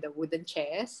table with the wooden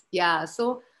chairs. Yeah,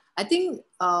 so I think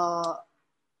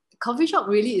coffee shop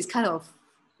really is kind of,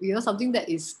 you know, something that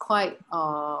is quite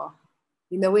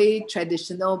in a way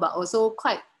traditional, but also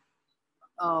quite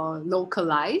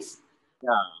localized. Yeah.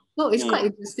 So it's quite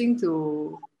interesting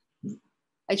to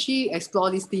actually explore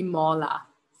this theme more lah.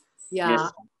 Yeah.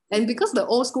 Yes. And because the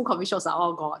old school coffee shops are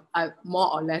all gone,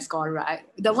 more or less gone, right?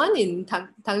 The one in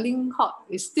Tanglin Hot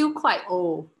is still quite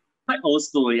old. Quite old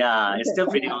school, yeah. It's still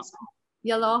pretty old school.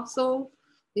 Yeah, lor. So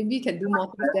maybe you can do more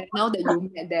things there. Now that you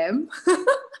met them,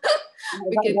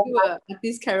 we can do a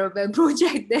artist caravan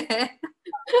project there.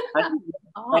 And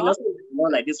also, you know,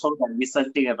 like this whole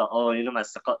recent thing about, oh, you know, my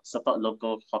support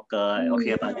local hawker.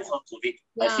 Okay, but this whole COVID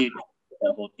actually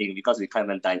the whole thing because we can't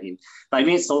even dine in. But I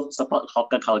mean, so support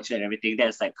hawker culture and everything.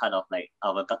 That's like part of like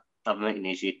our government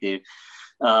initiative.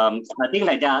 I think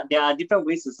like there are different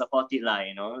ways to support it, like,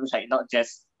 you know, like not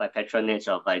just by patronage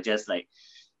or by just like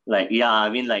yeah, I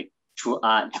mean like through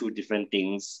art, through different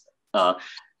things.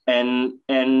 And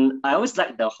I always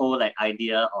like the whole like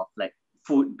idea of like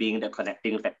food being the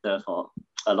connecting factor for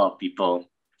a lot of people.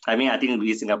 I mean, I think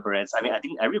we Singaporeans, I mean, I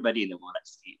think everybody in the world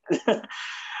likes to eat.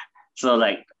 So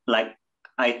like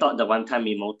I thought the one-time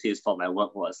motives for my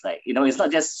work was like, you know, it's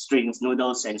not just strings,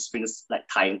 noodles and strings like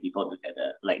tying people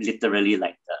together, like literally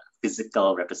like the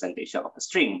physical representation of a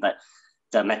string, but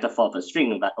the metaphor of a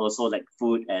string, but also like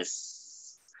food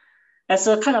as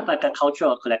a kind of like a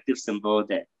cultural or collective symbol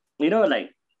that, you know,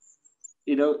 like,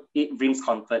 you know, it brings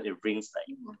comfort, it brings like,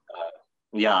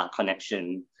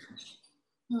 connection,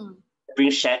 it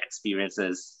brings shared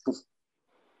experiences.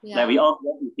 Like we all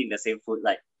eating the same food,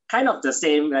 like kind of the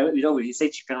same, like, you know, when you say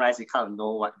chicken rice, we kind of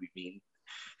know what we mean.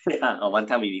 Or one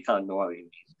time we kind of know what we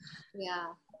mean.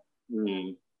 Yeah. I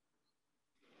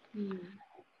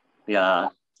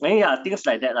mean, yeah, things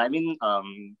like that. I mean,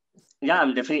 yeah,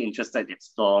 I'm definitely interested to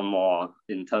explore more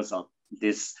in terms of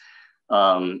this,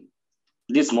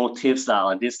 these motives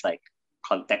or this like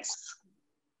context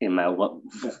in my work.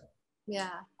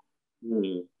 Yeah.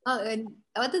 Oh, and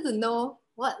I wanted to know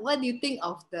what do you think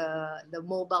of the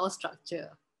mobile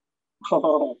structure?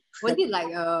 Was it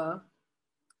like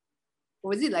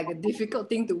a difficult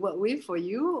thing to work with for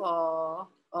you, or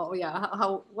yeah,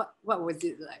 what was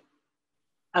it like?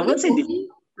 I would say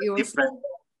different.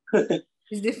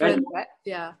 It's different, right?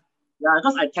 Yeah. Yeah,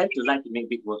 because I tend to like to make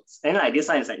big works. And like this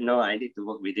one is like, no, I need to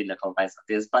work within the confines of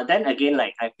this. But then again,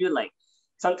 like I feel like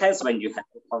sometimes when you have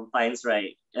the confines,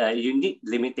 right, you need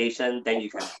limitation, then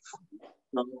you can,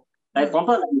 like for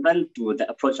example, even to the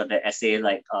approach of the essay,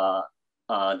 like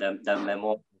the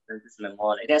memo,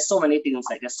 like there's so many things,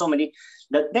 like there's so many,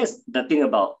 that's the thing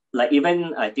about, like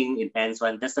even I think in ends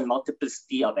one, there's a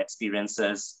multiplicity of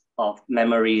experiences, of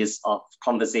memories, of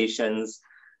conversations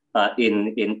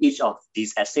in each of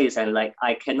these essays, and like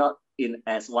I cannot in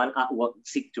as one artwork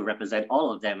seek to represent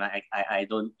all of them. I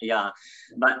don't,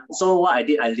 but so what I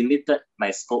did, I limited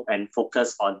my scope and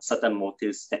focus on certain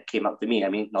motives that came up to me. I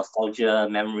mean, nostalgia,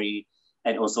 memory,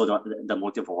 and also the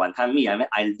motive for one time me. I mean,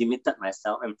 I limited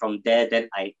myself, and from there, then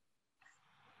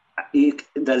the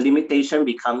limitation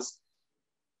becomes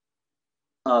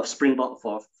a springboard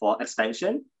for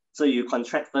expansion. So you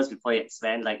contract first before you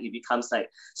expand. Like it becomes like,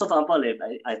 so for example, if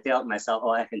I tell myself,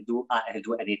 oh, I can do art, I can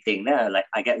do anything, then like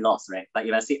I get lost, right? But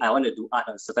if I say I want to do art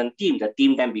on a certain theme, the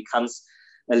theme then becomes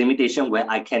a limitation where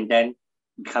I can then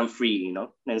become free, you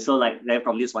know? And so like then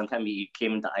from this one time, we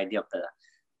came the idea of the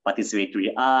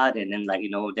participatory art, and then like, you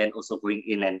know, then also going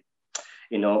in and,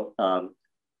 you know,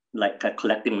 like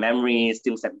collecting memories,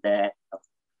 things like that.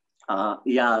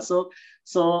 Yeah, so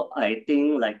I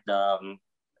think like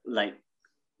like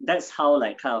that's how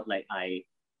like kind of like I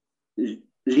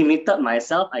limited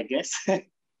myself, I guess.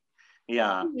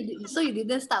 Yeah. So you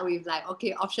didn't start with like,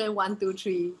 okay, option 1, 2,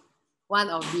 3, one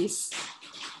of these.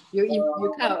 You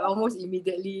kind of almost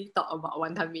immediately thought about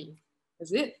wanton mee.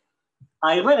 Is it?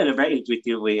 I went in a very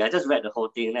intuitive way. I just read the whole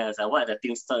thing. Then I was like, what are the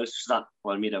things that stuck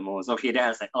for me the most? Okay, then I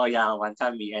was like, oh yeah,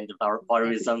 wanton mee and the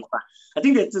voyeurism part. I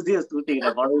think there's two things,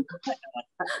 the voyeurism part.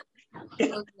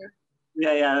 Okay.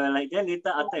 Yeah. Like then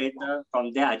later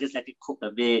from there I just let it cook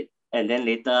a bit, and then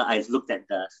later I looked at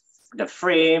the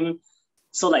frame.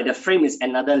 So like the frame is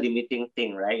another limiting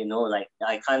thing, right? You know, like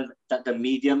I can't the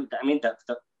medium. I mean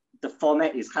the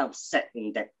format is kind of set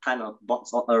in that kind of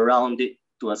box or around it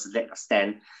to a select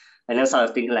extent, and then so I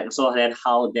was thinking like, so then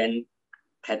how then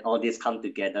can all this come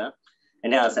together?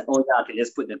 And then I was like, oh yeah, I can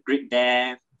just put the grid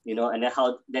there, you know, and then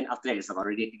how then after that I'm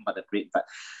already thinking about the grid. But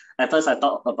at first I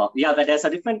thought about, yeah, but there's a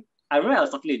different. I remember I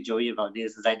was talking to Joey about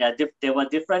this. Like there were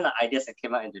different ideas that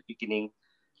came out in the beginning,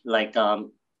 like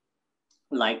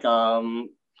like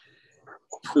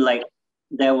like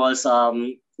there was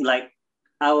like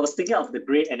I was thinking of the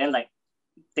grid and then like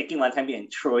taking wanton mee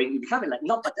and throwing. It became like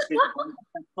not participating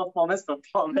performance,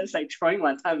 like throwing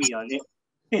wanton mee on it.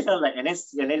 You know, like and then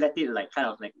let it like kind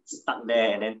of like stuck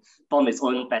there and then form its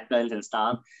own patterns and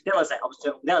stuff. That was like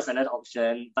option. That was another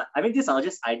option. But I mean, these are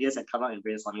just ideas that come out in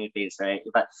brainstorming phase, right?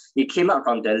 But it came out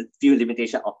from the few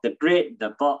limitation of the grid, the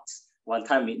box,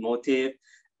 wanton mee motif,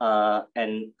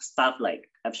 and stuff like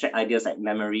abstract ideas like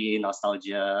memory,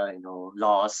 nostalgia, you know,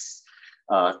 loss,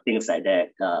 things like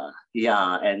that.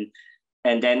 Yeah,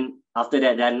 and then after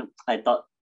that, then I thought,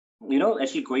 you know,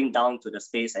 actually going down to the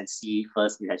space and see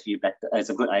first is actually better. It's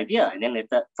a good idea. And then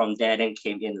later from there, then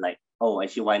came in like, oh,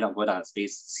 actually, why not go down to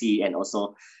space, see, and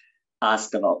also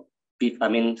ask about people. I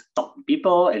mean, talk to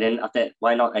people, and then after that,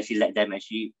 why not actually let them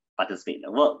actually participate in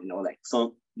the work? You know, like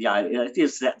so. Yeah,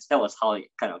 that was how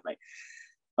it kind of like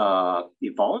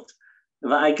evolved.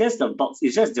 But I guess the box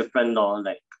is just different, though.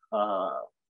 Like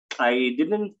I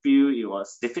didn't feel it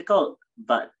was difficult,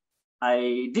 but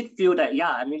I did feel that, yeah,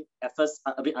 I mean, at first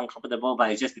a bit uncomfortable, but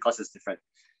it's just because it's different.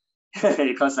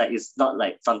 Because like it's not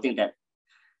like something that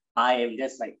I am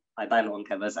just like I buy my own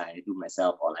canvas, I do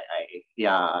myself, or like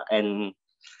and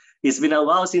it's been a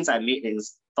while since I made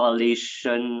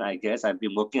installation. I guess I've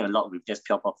been working a lot with just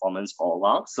pure performance for a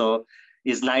while, so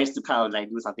it's nice to kind of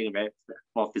like do something very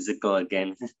more physical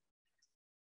again.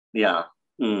 Yeah.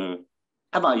 Mm.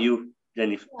 How about you,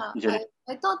 Jennifer? Yeah,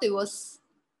 I thought it was.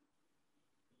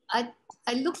 I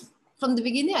looked from the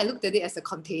beginning. I looked at it as a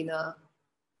container.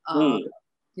 You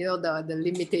know, the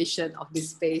limitation of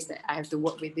this space that I have to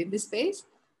work within this space.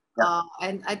 Yeah.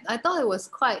 And I thought it was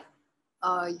quite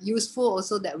useful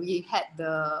also that we had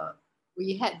the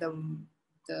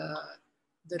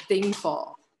thing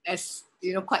for, as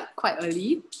you know, quite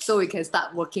early, so we can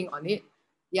start working on it.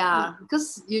 Yeah,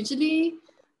 because usually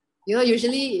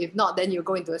if not, then you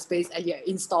go into a space and you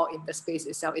install in the space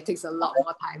itself. It takes a lot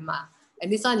more time.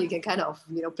 And this one you can kind of,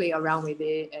 you know, play around with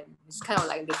it, and it's kind of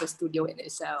like a little studio in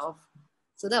itself.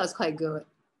 So that was quite good.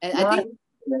 And I think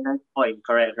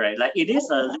correct. Like it is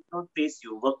a little space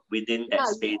you work within that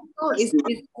space. So it's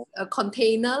a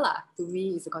container lah. To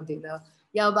me, it's a container.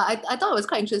 Yeah, but I thought it was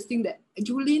quite interesting that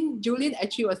Julian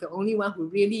actually was the only one who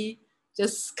really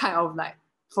just kind of like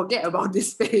forget about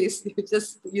this space. You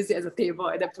just use it as a table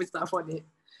and then put stuff on it.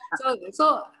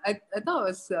 So I thought it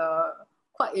was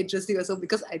quite interesting also,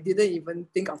 because I didn't even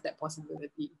think of that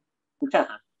possibility.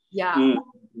 Yeah. Yeah.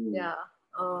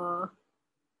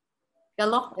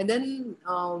 And then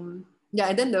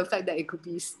and then the fact that it could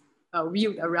be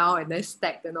wheeled around and then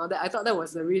stacked and all that, I thought that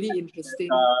was a really interesting.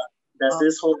 There's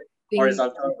this whole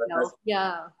horizontal.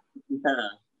 Yeah.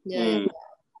 Yeah.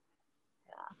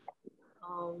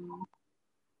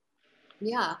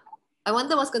 I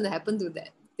wonder what's going to happen to that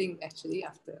thing actually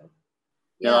after.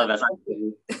 Yeah,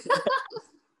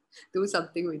 do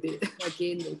something with it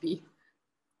again maybe.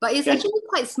 But it's actually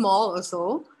quite small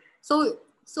also. So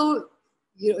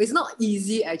you know, it's not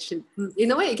easy actually.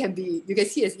 In a way, you can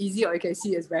see it as easy, or you can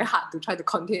see it as very hard to try to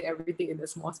contain everything in a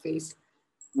small space.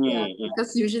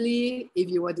 Because usually if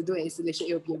you were to do an installation,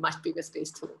 it would be a much bigger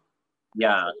space too.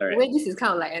 Yeah, correct. The way this is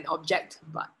kind of like an object,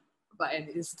 but an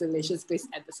installation space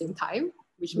at the same time,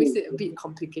 which makes it a bit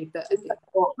complicated, I think.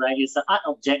 Right, it's an art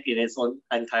object in its own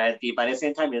entirety, but at the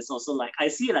same time, it's also like, I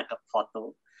see it like a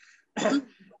portal.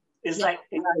 It's like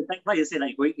what you say,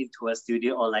 like going into a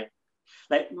studio, or like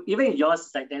even in yours,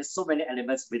 like there's so many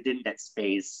elements within that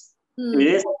space. It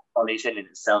is installation in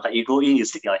itself. Like you go in, you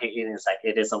stick your head in, it's like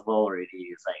it is a world already.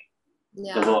 It's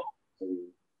like the world.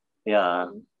 Yeah.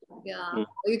 Yeah. Mm.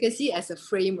 You can see as a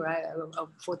frame, right? A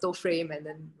photo frame, and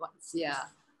then what's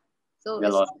So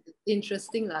Yeah, it's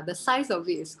interesting lah. The size of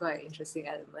it is quite interesting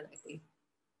element, I think.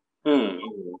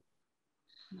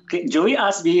 Okay, Joey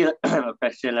asked me a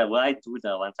question like, will I do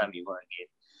the one time before again?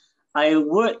 I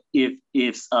would if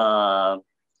it's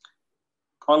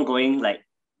ongoing, like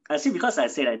I see, because I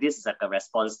say like this is like a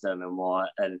response to the memoir,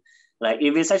 and like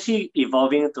if it's actually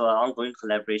evolving to an ongoing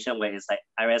collaboration where it's like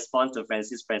I respond to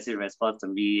Francis, Francis responds to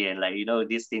me, and like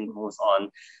this thing goes on,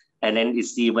 and then you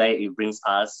see where it brings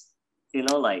us,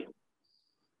 like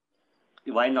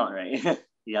why not, right?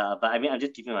 Yeah, but I mean I'm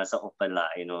just keeping myself open lah,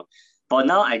 For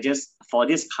now, for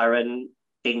this current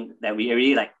thing that we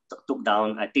already like took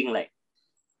down, I think like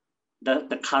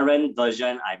the current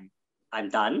version I'm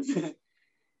done.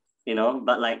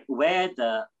 But like where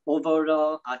the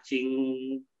overall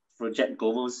arching project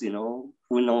goes,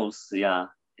 who knows? Yeah.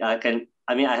 I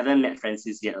haven't met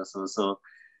Francis yet also,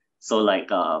 so like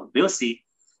we'll see.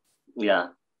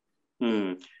 Yeah.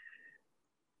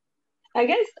 I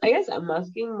guess I'm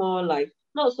asking more like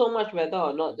not so much whether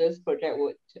or not this project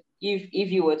would,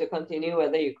 if you were to continue,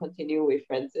 whether you continue with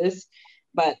Francis,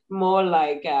 but more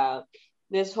like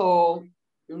this whole,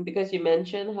 because you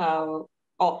mentioned how,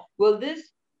 will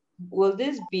this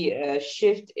be a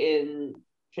shift in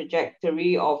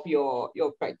trajectory of your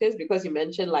practice? Because you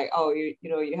mentioned like,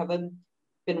 you haven't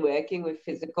been working with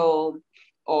physical,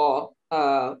 or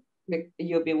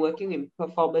you've been working in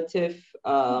performative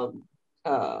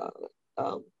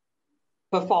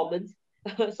performance.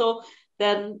 So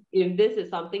then if this is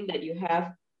something that you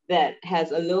have that has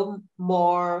a little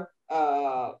more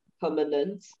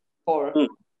permanence for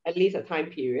at least a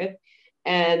time period,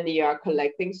 and you are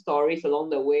collecting stories along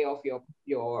the way of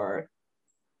your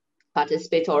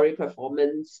participatory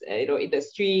performance, in the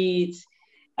streets,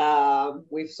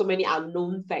 with so many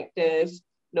unknown factors,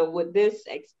 would this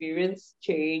experience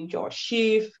change or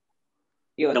shift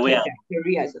your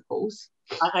trajectory, I suppose?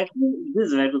 I think this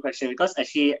is a very good question, because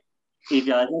actually, if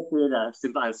you're just say the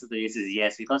simple answer to this is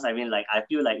yes, because I mean, like, I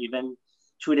feel like even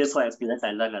through this whole experience,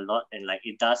 I learned a lot, and like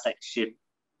it does like shift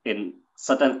in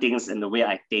certain things in the way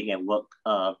I think and work.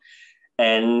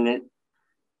 And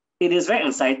it is very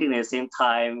exciting at the same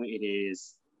time.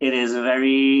 It's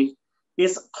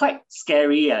quite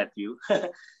scary, I feel,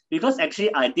 because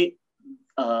actually I did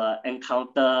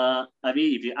encounter. I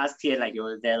mean, if you ask Tian, like you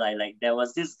were there, like there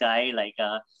was this guy, like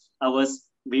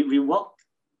we walked.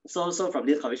 So from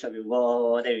this coffee shop we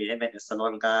walked, then we met the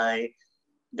salon guy.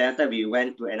 Then after we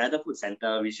went to another food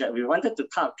center, we wanted to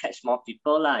kind of catch more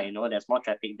people lah. There's more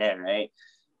traffic there, right?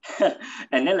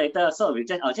 And then later, so I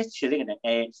was just chilling at the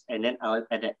edge, and then I was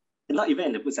at the, not even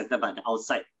in the food center, but the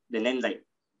outside. And then like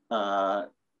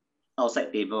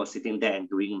outside table sitting there and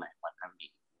doing my one-time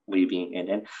weaving,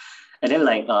 and then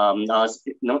like I was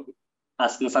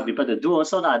asking some people to do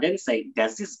also lah. Then it's like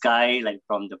there's this guy like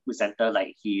from the food center,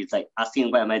 like he's like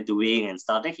asking what am I doing and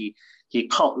stuff. Then he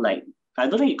called, like, I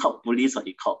don't know, he called police or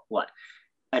he called what.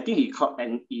 I think he called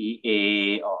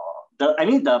NEA, or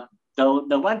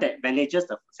the one that manages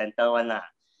the food center one lah.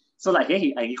 So like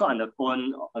he got on the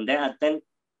phone, and then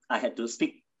I had to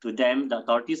speak to them, the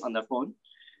authorities, on the phone.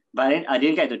 But then I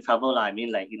didn't get into trouble lah. I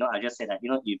mean, like, I just said that,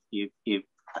 if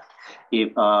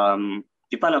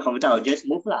people on the computer, I'll just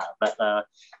move lah. But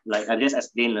like I just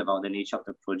explained about the nature of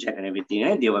the project and everything,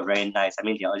 and they were very nice. I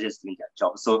mean, they are just doing their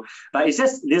job. So, but it's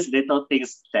just these little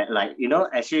things that, like,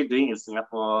 actually doing in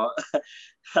Singapore,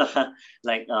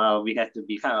 like we have to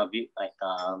be kind of a bit like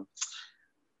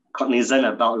cognizant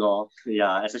about law.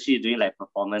 Yeah, especially doing like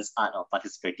performance art or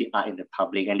participative art in the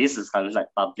public, and this is kind of like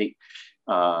public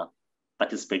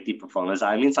participative performance.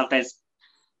 I mean, sometimes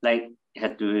like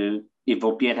have to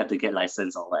Ethiopian have to get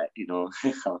license or what,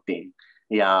 kind of thing.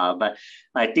 Yeah, but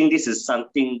I think this is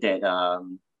something that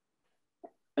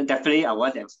definitely I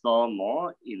want to explore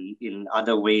more in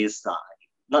other ways.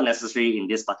 Not necessarily in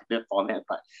this particular format,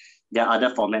 but there are other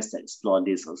formats that explore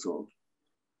this also.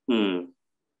 So,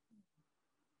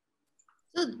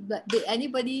 but did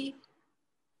anybody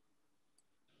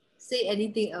say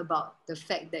anything about the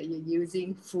fact that you're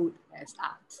using food as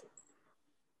art?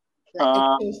 Like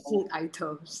actual food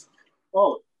items?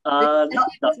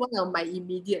 That's one of my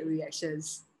immediate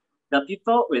reactions. The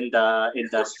people in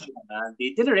the street,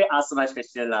 they didn't really ask so much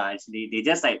question lah. Actually, they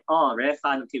just like, oh, very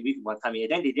fun. Okay, weave one time.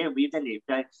 Then they didn't weave. Then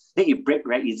it break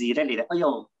very easy. Then they like, oh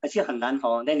yo, actually 很难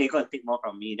hor. Then they go and take more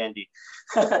from me. Then they,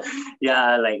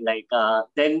 yeah,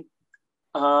 then.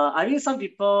 I mean,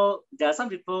 there are some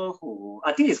people who,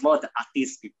 I think it's more the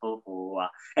artist people who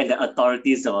and the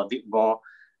authorities are a bit more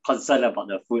concerned about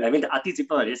the food. I mean, the artist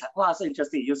people are just like, wow, so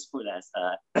interesting, use food as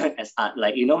as art.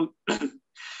 Like,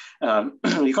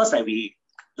 because like we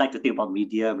like to think about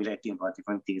media, we like to think about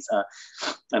different things,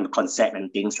 and concept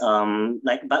and things.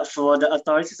 But for the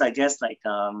authorities, I guess and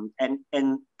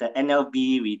the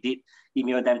NLB, we did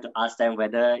email them to ask them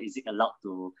whether is it allowed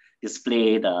to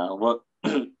display the work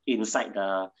inside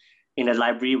in the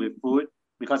library with food,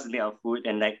 because it's made of food.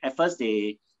 And like at first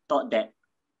they thought that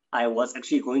I was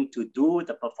actually going to do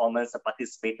the performance, the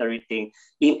participatory thing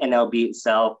in NLB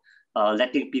itself,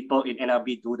 letting people in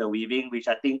NLB do the weaving, which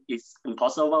I think is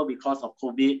impossible because of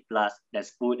COVID, plus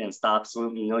there's food and stuff.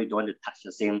 So, you don't want to touch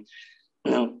the same,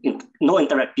 no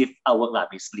interactive artwork,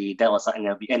 basically. That was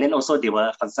NLB. And then also they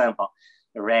were concerned about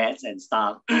rats and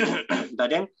stuff. But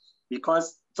then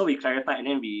so we clarified, and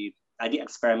then I did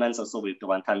experiments also with the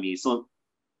wonton mee. So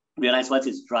realized once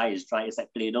it's dry, it's dry. It's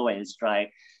like Play-Doh when it's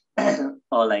dry.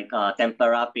 Or like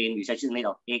tempera paint, which is actually made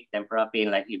of egg tempera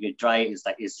paint. Like if you dry,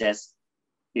 it's just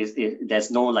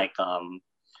there's no like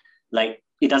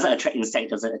it doesn't attract insects, it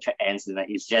doesn't attract ants, and like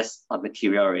it's just a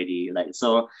material already. Like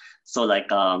so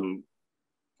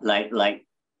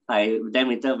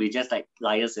we just like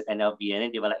liars with NLB, and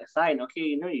then they were like, fine, okay,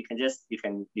 you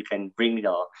can bring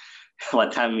your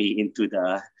wonton mee into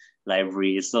the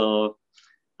library. So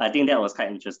I think that was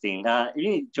quite interesting.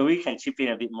 Joey can chip in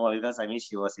a bit more, because I mean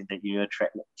she was in the email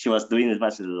thread. She was doing as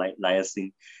much as the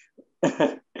liaising.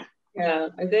 Yeah,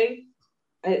 I think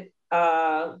if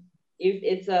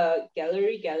it's a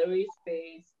gallery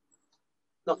space,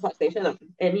 not station,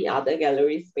 any other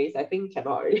gallery space, I think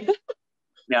cannot already.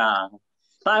 Yeah.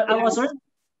 But I was really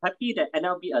happy that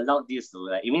NLB allowed this though.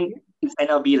 Like, I mean, it's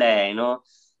NLB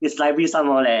it's library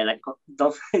somewhere like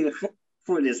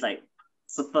food is like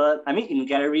super. I mean, in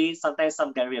gallery, sometimes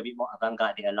some gallery a bit more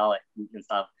avant-garde, they allow it and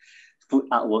stuff, food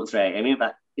artworks, right? I mean,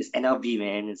 but it's NLB,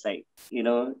 man. It's like,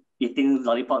 eating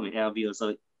lollipop in NLB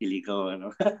also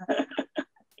illegal,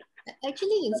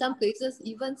 Actually, in some places,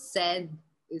 even sand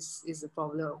is a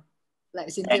problem. Like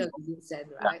Cynthia was using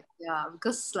sand, right? Yeah,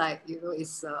 because like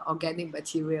it's organic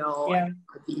material. Yeah.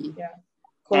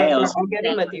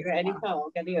 Organic material, any kind of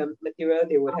organic material,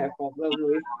 they would have problem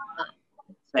with.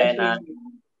 Yeah.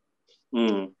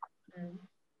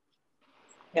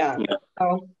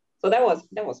 So that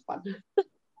was fun.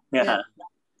 Yeah.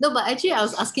 No, but actually, I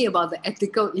was asking about the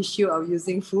ethical issue of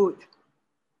using food.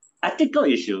 Ethical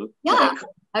issue? Yeah.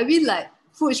 I mean, like,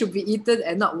 food should be eaten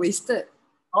and not wasted.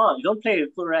 Oh, you don't play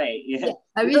with food, right? Yeah.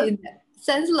 I mean, in that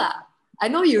sense, I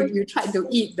know you tried to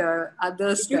eat the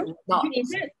others that were not.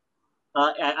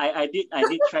 I did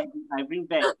try. I bring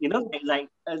back,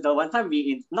 the one time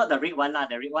not the red one,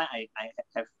 the red one I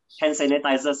have hand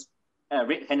sanitizers,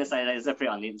 red hand sanitizer spray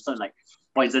on it, so like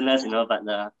poisonous, but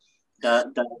the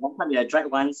one time the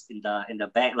dried ones in the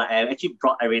bag, like I actually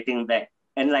brought everything back.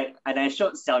 And I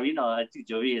showed Xiaoyin or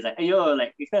Joey, is like, ayo,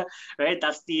 like very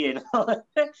dusty, Oh,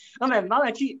 my mom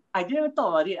actually, I didn't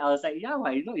thought about it. I was like, yeah,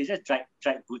 well, it's just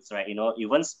dried goods, right? It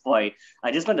won't spoil.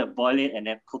 I just want to boil it and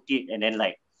then cook it and then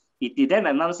like eat it. Then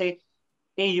my mom say,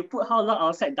 hey, you put how long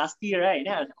outside, dusty, right?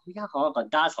 Then I was like, oh yeah, got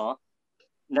dust,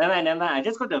 Never mind. I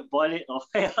just going to boil it off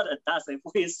all the dust and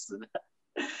put it.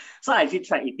 So I actually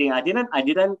tried eating. I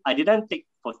didn't take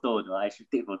photo though. I should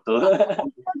take photo.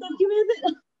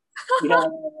 Documented.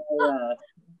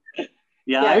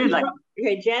 Yeah. I mean,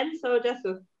 okay, Jen. So just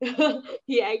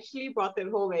he actually brought it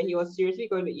home and he was seriously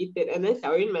going to eat it, and then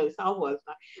Xiaoyin myself was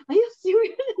like, "Are you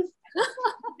serious?"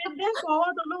 And therefore,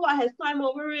 I don't know what has time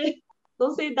over it.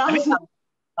 Don't say that.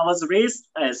 I was raised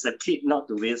as a kid not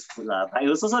to waste food, but it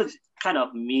was also kind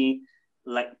of me.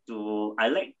 I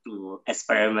like to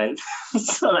experiment.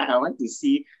 So I want to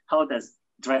see how does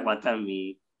dried wonton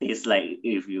mee taste like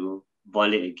if you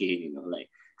boil it again,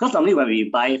 because normally when we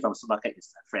buy it from supermarket,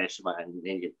 it's a fresh one, and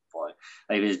then you boil.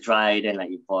 Like if it's dry, then like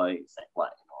you boil, it's like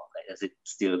what, does it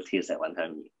still taste like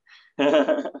wonton mee?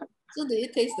 So do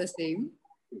it taste the same?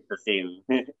 It's the same.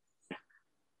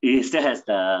 It still has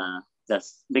the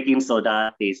baking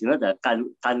soda taste, the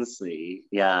甘水,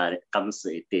 the 甘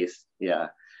水 taste, yeah.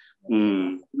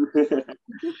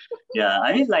 Yeah,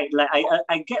 I mean,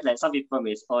 I get like some people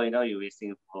may say, oh, you're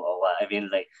wasting food or what. I mean,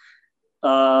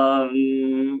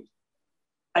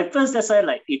 at first that's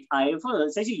why if I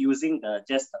was actually using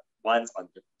just the ones on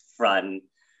the front,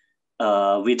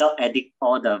 without adding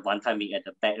all the wonton mee at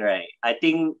the back, right? I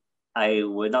think I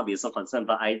would not be so concerned,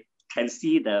 but I can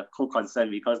see the co-concern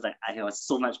because I have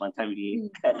so much wonton mee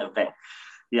at the back.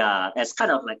 Yeah, it's kind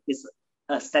of it's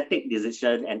a static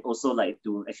decision, and also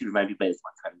to actually remind people it's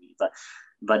wonton mee.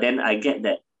 But then I get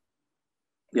that,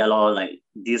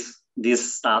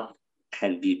 this stuff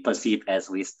can be perceived as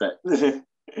wasted.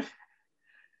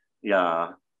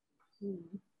 Yeah.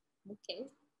 Okay.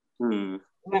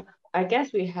 Well, I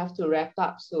guess we have to wrap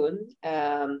up soon.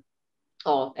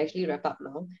 Or actually wrap up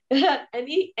now.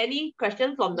 Any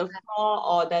questions from the floor,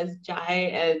 or does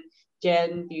Jai and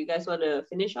Jen, do you guys want to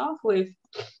finish off with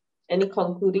any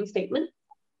concluding statement?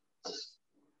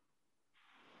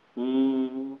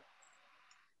 I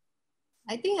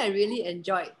think I really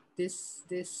enjoyed this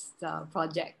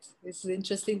project. It's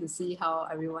interesting to see how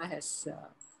everyone has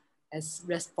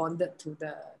responded to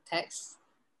the text,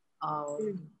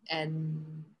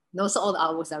 and also all the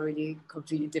hours are really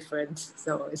completely different.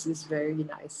 So it's just very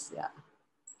nice. Yeah,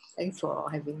 thanks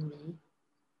for having me.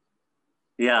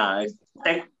 Yeah,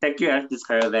 thank you, Artist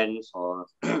Caravan, for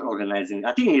organizing.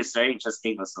 I think it's very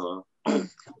interesting also,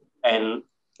 and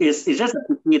it's just a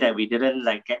pity that we didn't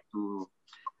like get to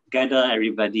gather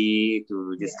everybody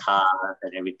to discuss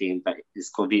and everything. But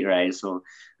it's COVID, right? So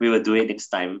we will do it next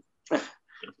time if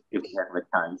we have a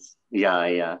chance.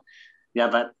 Yeah.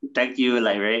 But thank you,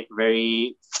 like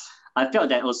very. I felt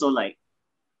that also like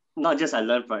not just I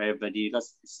learned from everybody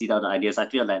because see all the ideas. I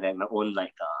feel like my own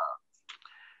like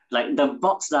the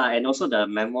box and also the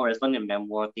memoir, responding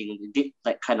memoir thing, it did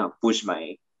like kind of push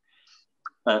my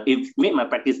it made my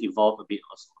practice evolve a bit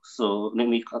also. So made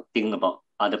me think about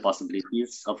other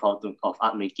possibilities of of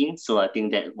art making. So I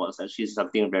think that was actually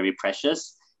something very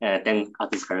precious. And I thank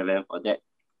Artist Caravan for that.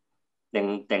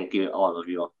 Thank you all of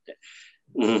you for that.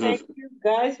 Thank you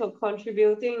guys for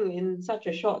contributing in such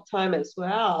a short time as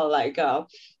well. Like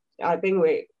I think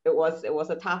it was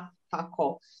a tough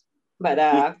call. But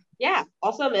yeah,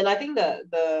 awesome. And I think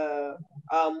the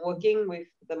working with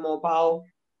the mobile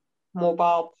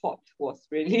port was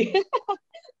really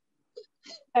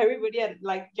everybody had,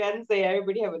 like Jen say,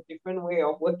 everybody have a different way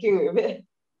of working with it.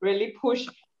 Really push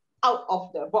out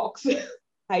of the box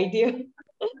idea.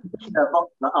 The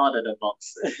box, not out of the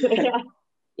box.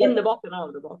 Yeah, in the box and out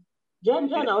of the box.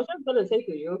 Jen, I was just gonna say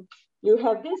to you, you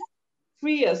have this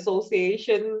free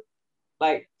association,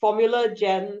 like Formula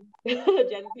Jen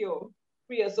Pio,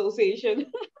 free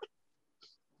association.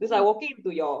 It's like walking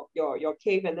into your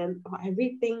cave, and then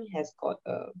everything has got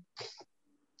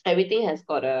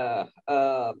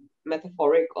a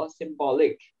metaphoric or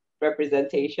symbolic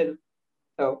representation.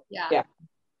 So yeah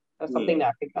that's something that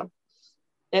I picked up.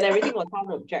 And everything was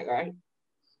found object, right?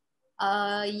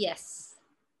 Yes.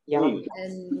 Yeah.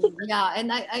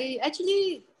 And I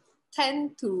actually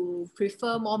tend to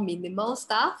prefer more minimal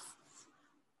stuff.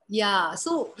 Yeah,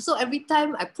 so every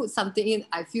time I put something in,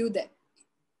 I feel that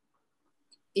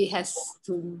it has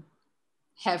to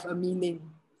have a meaning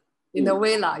in a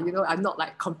way lah. I'm not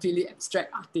like completely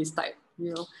abstract artist type.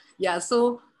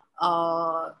 So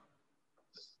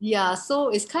so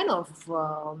it's kind of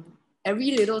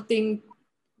every little thing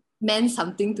meant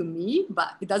something to me,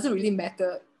 but it doesn't really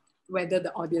matter whether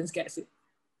the audience gets it.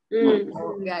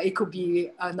 It could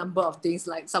be a number of things,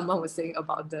 like someone was saying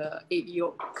about the egg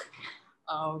yolk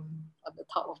on the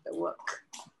top of the work,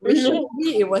 which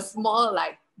maybe it was more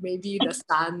like maybe the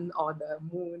sun or the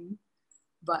moon.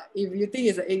 But if you think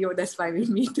it's an egg yolk, that's fine with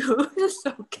me too. It's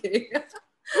okay.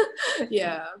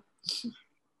 Yeah.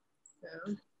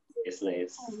 It's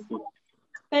nice.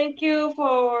 Thank you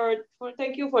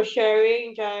for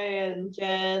sharing, Jai and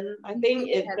Jen. I think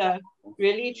it's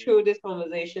really through this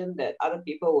conversation that other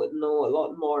people would know a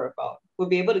lot more about. We'll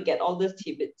be able to get all these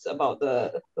tidbits about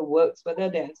the works, whether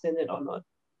they have seen it or not.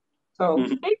 So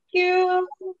thank you.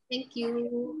 Thank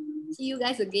you. See you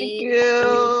guys again. Thank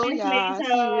you. Thanks, Yeah, later.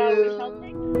 see you. We shall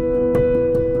take